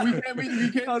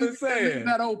leave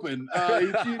that open.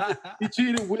 He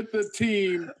cheated with the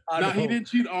team. He didn't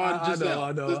cheat on Giselle.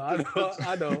 I know. Let's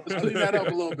clean that up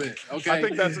a little bit. Okay. I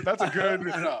think that's a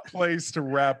good place to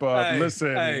wrap up.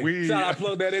 Listen, I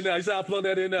plug that in there. I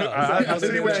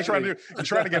see what you're trying to do. You're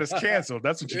trying to get us canceled.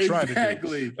 That's what you're trying to do.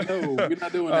 Exactly. No, we're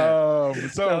not doing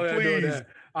that. So please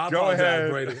go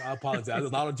ahead. Brady. I apologize.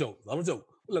 It's not a joke.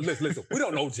 Listen. We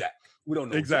don't know Jack. We don't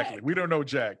know exactly. Jack. We don't know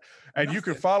Jack. And you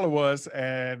can follow us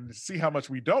and see how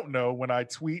much we don't know when I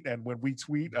tweet and when we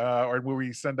tweet or when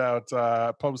we send out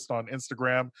posts on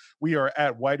Instagram. We are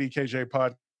at YDKJ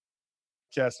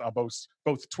Podcast on both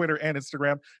Twitter and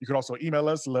Instagram. You can also email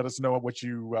us, let us know what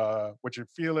you're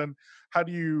feeling. How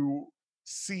do you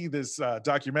see this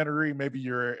documentary? Maybe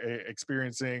you're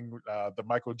experiencing the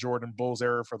Michael Jordan Bulls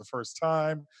era for the first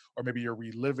time, or maybe you're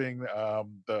reliving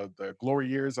the glory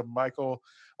years of Michael.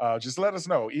 Just let us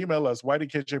know. Email us,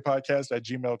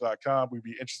 ydkjpodcast@gmail.com. We'd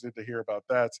be interested to hear about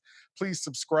that. Please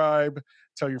subscribe.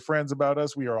 Tell your friends about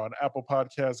us. We are on Apple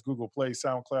Podcasts, Google Play,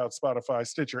 SoundCloud, Spotify,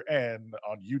 Stitcher, and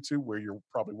on YouTube, where you're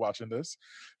probably watching this.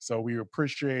 So we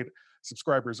appreciate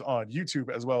subscribers on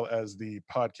YouTube as well as the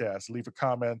podcast. Leave a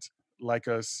comment, like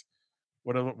us,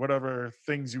 whatever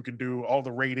things you can do, all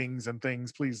the ratings and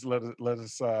things. Please let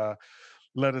us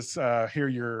hear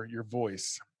your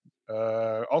voice.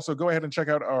 Also, go ahead and check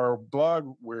out our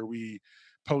blog where we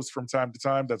post from time to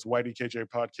time. That's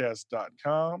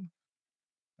ydkjpodcast.com.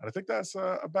 And I think that's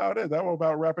about it. That will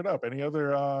about wrap it up. Any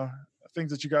other things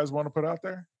that you guys want to put out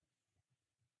there?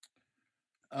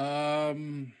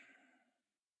 Tom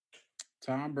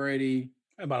Brady.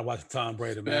 Everybody watching Tom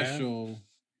Brady, special. Man.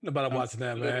 Nobody watching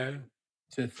that, man.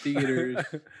 To theaters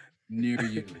near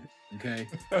you. Okay.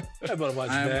 Everybody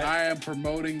watching that. I am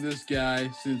promoting this guy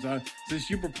since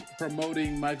you're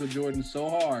promoting Michael Jordan so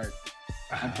hard.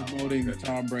 I'm promoting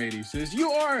Tom Brady. Since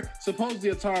you are supposedly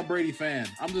a Tom Brady fan,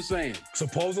 I'm just saying.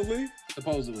 Supposedly.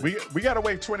 We got to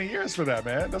wait 20 years for that,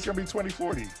 man. That's gonna be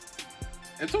 2040.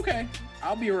 It's okay.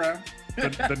 I'll be around.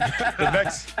 The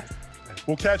next.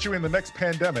 We'll catch you in the next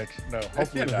pandemic. No,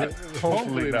 hopefully not.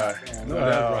 Hopefully not. No,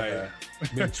 that's right.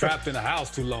 Been trapped in the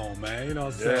house too long, man. You know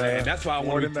what I'm saying? And that's why I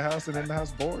want to in the house and in the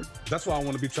house bored. That's why I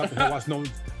want to be trapped. I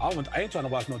ain't trying to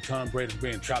watch no Tom Brady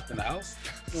being trapped in the house.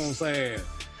 You know what I'm saying?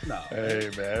 No.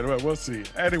 Hey, man. Well, we'll see.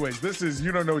 Anyways, this is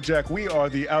You Don't Know Jack. We are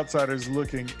the Outsiders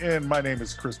Looking In. My name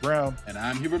is Chris Brown. And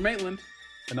I'm Hubert Maitland.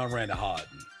 And I'm Randy Harden.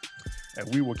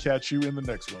 And we will catch you in the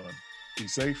next one. Be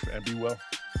safe and be well.